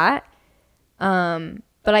you're at.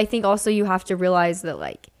 But I think also you have to realize that,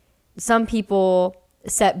 like, some people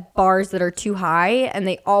set bars that are too high and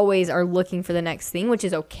they always are looking for the next thing, which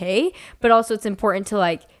is okay. But also it's important to,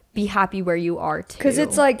 like, be happy where you are too. Because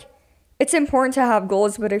it's like, it's important to have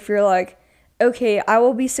goals, but if you're like, okay, I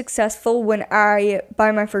will be successful when I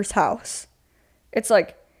buy my first house. It's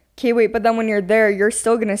like, okay, wait, but then when you're there, you're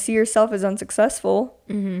still going to see yourself as unsuccessful.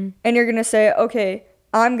 And you're going to say, okay,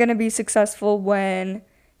 I'm going to be successful when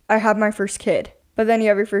I have my first kid. But then you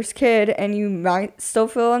have your first kid and you might still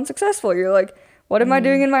feel unsuccessful. You're like, what am I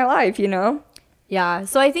doing in my life, you know? Yeah.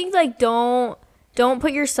 So I think, like, don't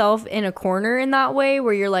put yourself in a corner in that way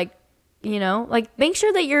where you're like, you know, like, make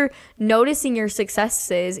sure that you're noticing your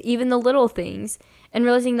successes, even the little things, and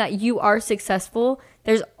realizing that you are successful.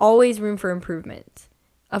 There's always room for improvement,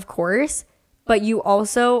 of course, but you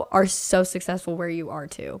also are so successful where you are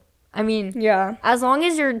too. I mean, Yeah. as long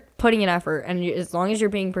as you're putting an effort and as long as you're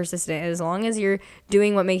being persistent, as long as you're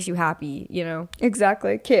doing what makes you happy, you know.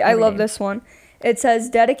 Exactly. Okay, I love this one. It says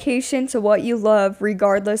dedication to what you love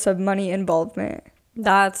regardless of money involvement.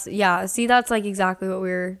 That's, yeah, see, that's like exactly what we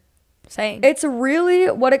were saying. It's really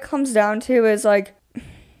what it comes down to is like,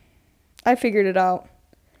 I figured it out.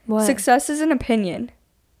 What? Success is an opinion.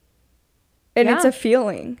 And it's Yeah. a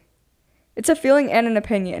feeling. It's a feeling and an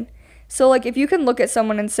opinion. So like, if you can look at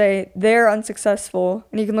someone and say they're unsuccessful,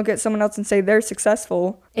 and you can look at someone else and say they're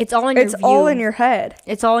successful, It's all in your it's view. all in your head.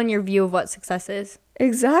 It's all in your view of what success is.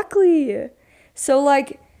 Exactly. So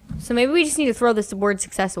like, So maybe we just need to throw this word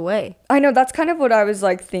success away. I know, that's kind of what I was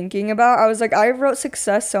like thinking about. I was like, I wrote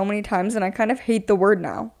success so many times and I kind of hate the word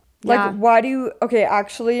now. Like, Yeah. why do you, okay,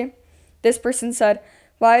 actually, this person said,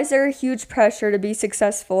 why is there a huge pressure to be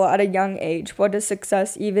successful at a young age? What does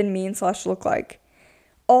success even mean / look like?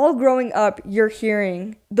 All growing up, you're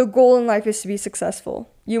hearing the goal in life is to be successful.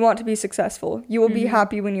 You want to be successful. You will be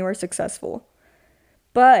happy when you are successful.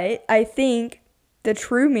 But I think the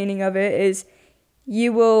true meaning of it is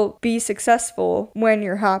you will be successful when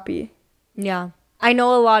you're happy. Yeah. I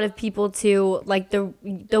know a lot of people too, like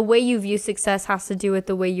the way you view success has to do with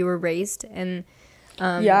the way you were raised. And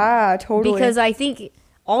Yeah, totally. because I think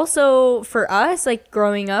also for us, like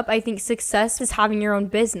growing up, I think success is having your own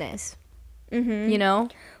business. You know?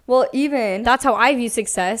 Well, even That's how I view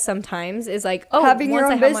success sometimes, is like, oh, having once your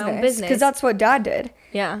I own have my own business, because that's what Dad did.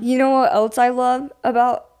 Yeah. You know what else I love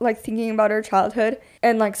about like thinking about our childhood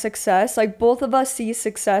and like success? Like both of us see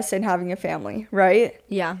success in having a family, right?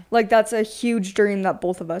 Yeah. Like that's a huge dream that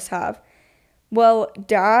both of us have. Well,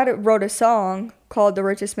 Dad wrote a song called The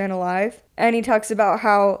Richest Man Alive, and he talks about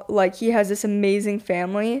how like he has this amazing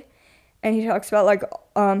family, and he talks about like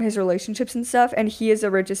his relationships and stuff, and he is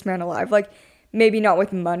the richest man alive. Like maybe not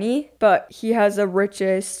with money, but he has the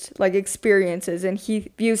richest like experiences, and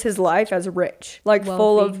he views his life as rich, like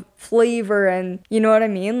full Wealthy. of flavor, and you know what I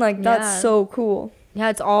mean? Like Yeah. that's so cool. Yeah,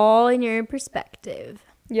 it's all in your perspective.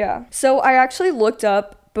 Yeah. So I actually looked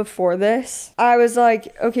up before this. I was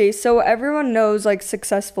like, okay, so everyone knows like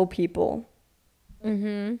successful people.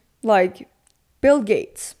 Like Bill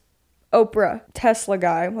Gates, Oprah, Tesla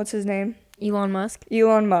guy, what's his name? Elon Musk.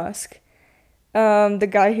 Elon Musk. The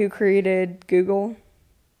guy who created Google.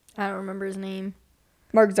 I don't remember his name.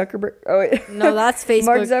 Mark Zuckerberg. Oh, wait. No, that's Facebook.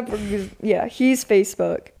 Mark Zuckerberg. Yeah, he's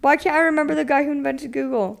Facebook. Why can't I remember the guy who invented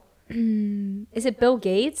Google? Is it Bill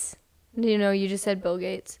Gates? You know, you just said Bill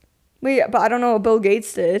Gates. Wait, but I don't know what Bill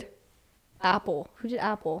Gates did. Apple. Who did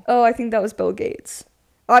Apple? Oh, I think that was Bill Gates.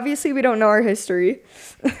 Obviously, we don't know our history.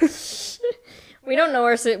 We don't know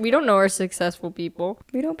our successful people.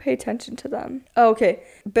 We don't pay attention to them. Oh, okay.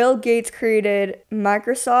 Bill Gates created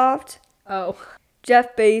Microsoft. Oh.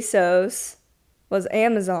 Jeff Bezos was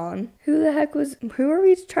Amazon. Who are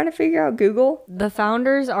we trying to figure out? Google? The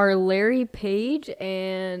founders are Larry Page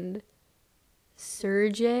and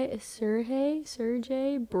Sergey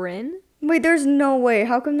Brin. Wait, there's no way.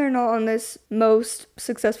 How come they're not on this most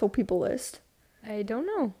successful people list? I don't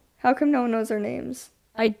know. How come no one knows their names?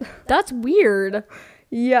 That's weird.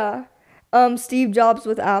 Yeah. Steve Jobs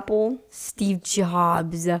with Apple. Steve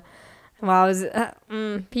Jobs. Wow,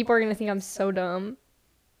 people are gonna think I'm so dumb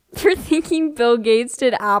for thinking Bill Gates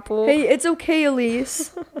did Apple. Hey, it's okay,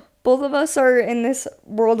 Elise. Both of us are in this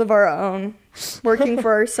world of our own, working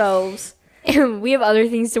for ourselves. We have other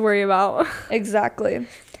things to worry about. Exactly.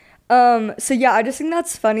 So yeah, I just think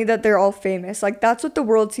that's funny that they're all famous. Like that's what the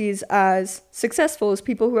world sees as successful, is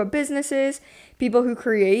people who have businesses, people who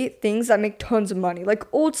create things that make tons of money. Like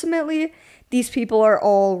ultimately, these people are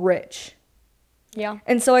all rich. Yeah.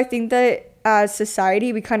 And so I think that as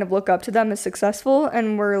society, we kind of look up to them as successful,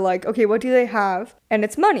 and we're like, okay, what do they have? And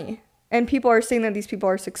it's money. And people are saying that these people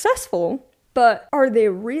are successful, but are they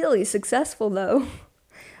really successful though?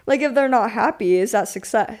 Like if they're not happy, is that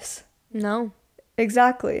success? No.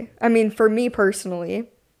 Exactly. I mean, for me personally,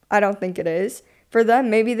 I don't think it is. For them,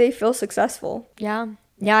 maybe they feel successful. Yeah.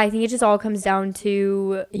 Yeah, I think it just all comes down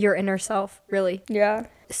to your inner self, really. Yeah.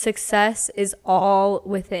 Success is all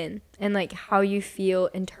within, and like how you feel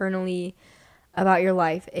internally about your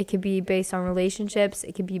life. It could be based on relationships,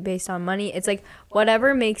 it could be based on money. It's like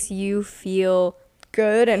whatever makes you feel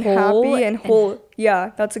Good and whole happy and whole.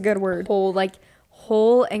 Yeah, that's a good word. whole, like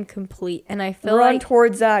whole and complete. And I feel Run like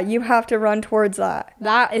towards that. You have to run towards that.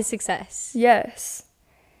 that is success. Yes.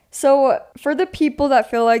 So for the people that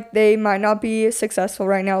feel like they might not be successful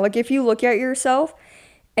right now, like if you look at yourself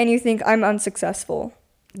and you think I'm unsuccessful,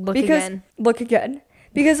 Look again.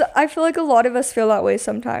 Because I feel like a lot of us feel that way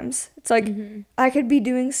sometimes. It's like I could be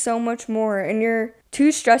doing so much more, and you're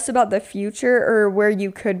too stressed about the future or where you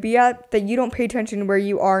could be at that you don't pay attention to where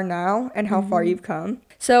you are now and how far you've come.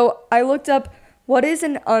 So I looked up, what is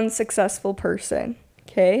an unsuccessful person?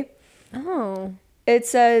 Okay. Oh. It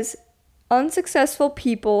says unsuccessful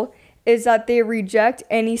people is that they reject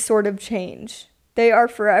any sort of change. They are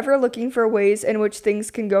forever looking for ways in which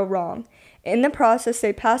things can go wrong. In the process,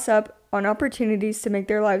 they pass up on opportunities to make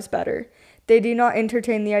their lives better. They do not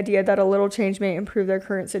entertain the idea that a little change may improve their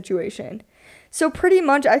current situation. So pretty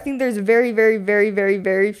much, I think there's very, very, very, very,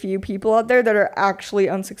 very few people out there that are actually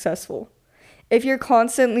unsuccessful. If you're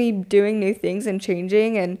constantly doing new things and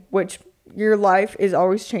changing, and which your life is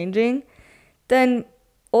always changing, then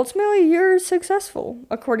ultimately you're successful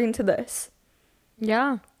according to this.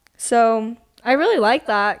 Yeah. So I really like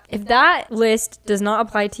that. If that list does not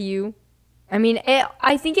apply to you, I mean,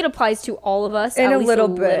 I think it applies to all of us In at a least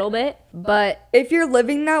little bit. But if you're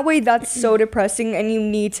living that way, that's so depressing, and you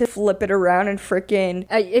need to flip it around and freaking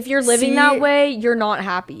if you're living that way, you're not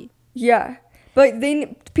happy. Yeah. But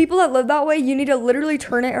people that live that way, you need to literally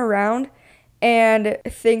turn it around and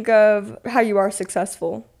think of how you are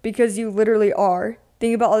successful, because you literally are.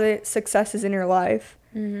 Think about all the successes in your life.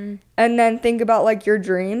 And then think about like your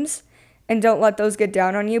dreams, and don't let those get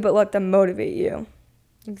down on you, but let them motivate you.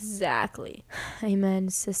 Exactly.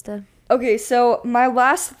 Amen, sister. Okay, so my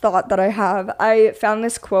last thought that I found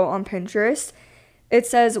this quote on Pinterest. It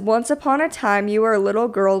says, "Once upon a time, you were a little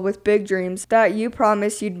girl with big dreams that you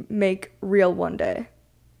promised you'd make real one day.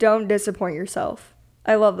 Don't disappoint yourself."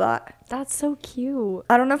 I love that. That's so cute.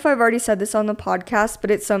 I don't know if I've already said this on the podcast,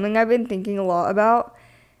 but it's something I've been thinking a lot about.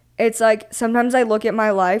 It's like sometimes I look at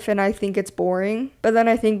my life and I think it's boring, but then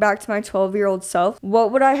I think back to my 12-year-old self.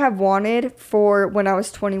 What would I have wanted for when I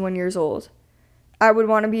was 21 years old? I would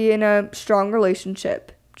want to be in a strong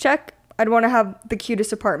relationship. Check. I'd want to have the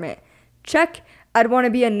cutest apartment. Check. I'd want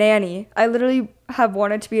to be a nanny. I literally have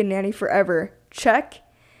wanted to be a nanny forever. Check.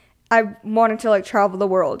 I wanted to like travel the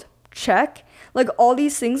world. Check. Like all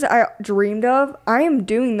these things that I dreamed of, I am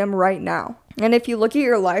doing them right now. And if you look at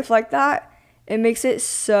your life like that, it makes it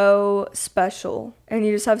so special, and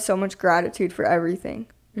you just have so much gratitude for everything.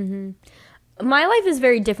 My life is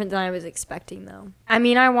very different than I was expecting, though. I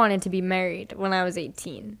mean, I wanted to be married when I was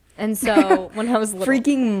 18. And so when I was little.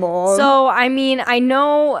 Freaking mom. So, I mean, I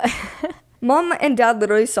know. Mom and dad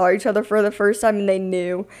literally saw each other for the first time and they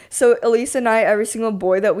knew. So Elise and I, every single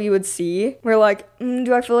boy that we would see, we're like,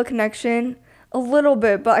 do I feel a connection? A little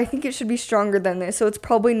bit, but I think it should be stronger than this, so it's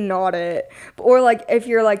probably not it. Or like if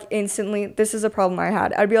you're like instantly, this is a problem I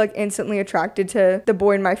had, I'd be like instantly attracted to the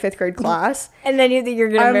boy in my 5th grade class. And then you think you're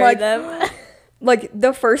gonna marry them. Like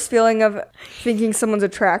the first feeling of thinking someone's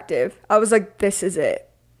attractive, I was like, this is it.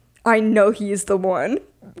 I know he's the one.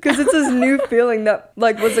 Because it's this new feeling that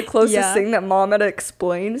like was the closest thing that mom had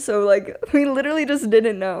explained. So like we literally just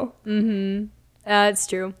didn't know. It's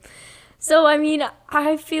true. So I mean,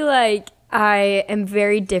 I feel like I am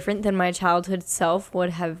very different than my childhood self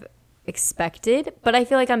would have expected, but I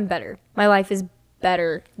feel like I'm better. My life is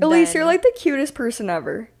better. Elise, you're like the cutest person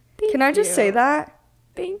ever. Can I just say that?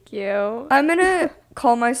 Thank you. I'm gonna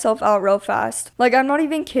call myself out real fast. Like, I'm not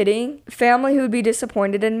even kidding. Family who would be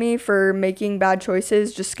disappointed in me for making bad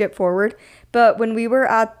choices, just skip forward. But when we were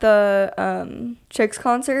at the Chicks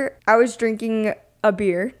concert, I was drinking a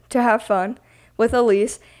beer to have fun with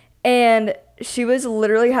Elise, and she was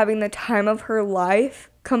literally having the time of her life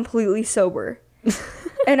completely sober.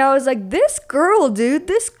 And I was like, this girl,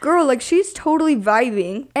 like, she's totally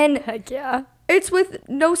vibing. And heck yeah. It's with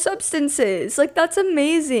no substances. Like, that's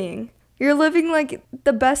amazing. You're living, like,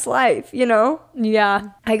 the best life, you know?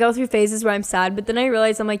 Yeah. I go through phases where I'm sad, but then I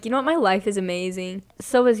realize I'm like, you know what? My life is amazing.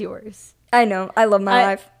 So is yours. I know. I love my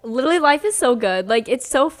life. Literally, life is so good. Like, it's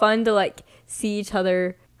so fun to, like, see each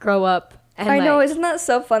other grow up. And I know, isn't that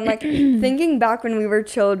so fun? Like, thinking back when we were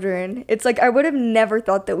children, it's like I would have never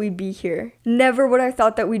thought that we'd be here. Never would I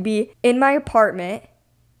thought that we'd be in my apartment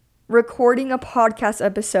recording a podcast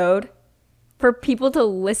episode. For people to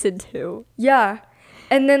listen to. Yeah.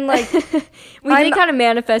 And then, like... we did kind of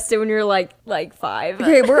manifest it when you're, like 5.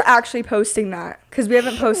 Okay, we're actually posting that. Because we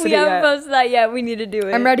haven't posted it yet. We haven't posted that yet. We need to do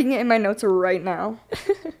it. I'm writing it in my notes right now.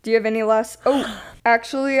 Do you have any last... Oh,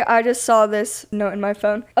 actually, I just saw this note in my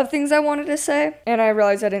phone of things I wanted to say. And I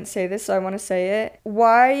realized I didn't say this, so I want to say it.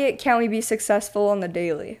 Why can't we be successful on the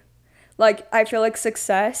daily? Like, I feel like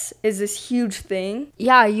success is this huge thing.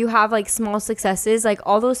 Yeah, you have, like, small successes. Like,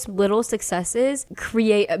 all those little successes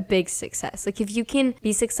create a big success. Like, if you can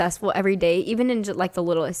be successful every day, even in, like, the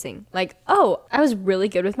littlest thing. Like, oh, I was really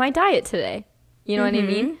good with my diet today. You know what I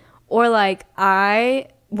mean? Or, like, I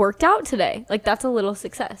worked out today. Like, that's a little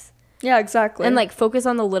success. Yeah, exactly. And, like, focus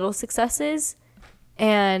on the little successes.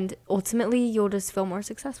 And ultimately, you'll just feel more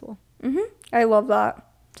successful. I love that.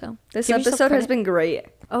 So, this episode has been great.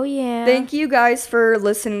 Oh, yeah. Thank you guys for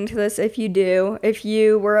listening to this. If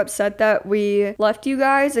you were upset that we left you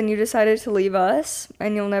guys and you decided to leave us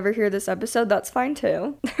and you'll never hear this episode, that's fine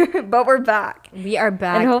too. But we're back. We are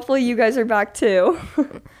back. And hopefully you guys are back too.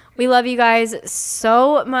 We love you guys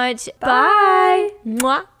so much. Bye.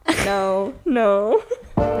 Mwah. No.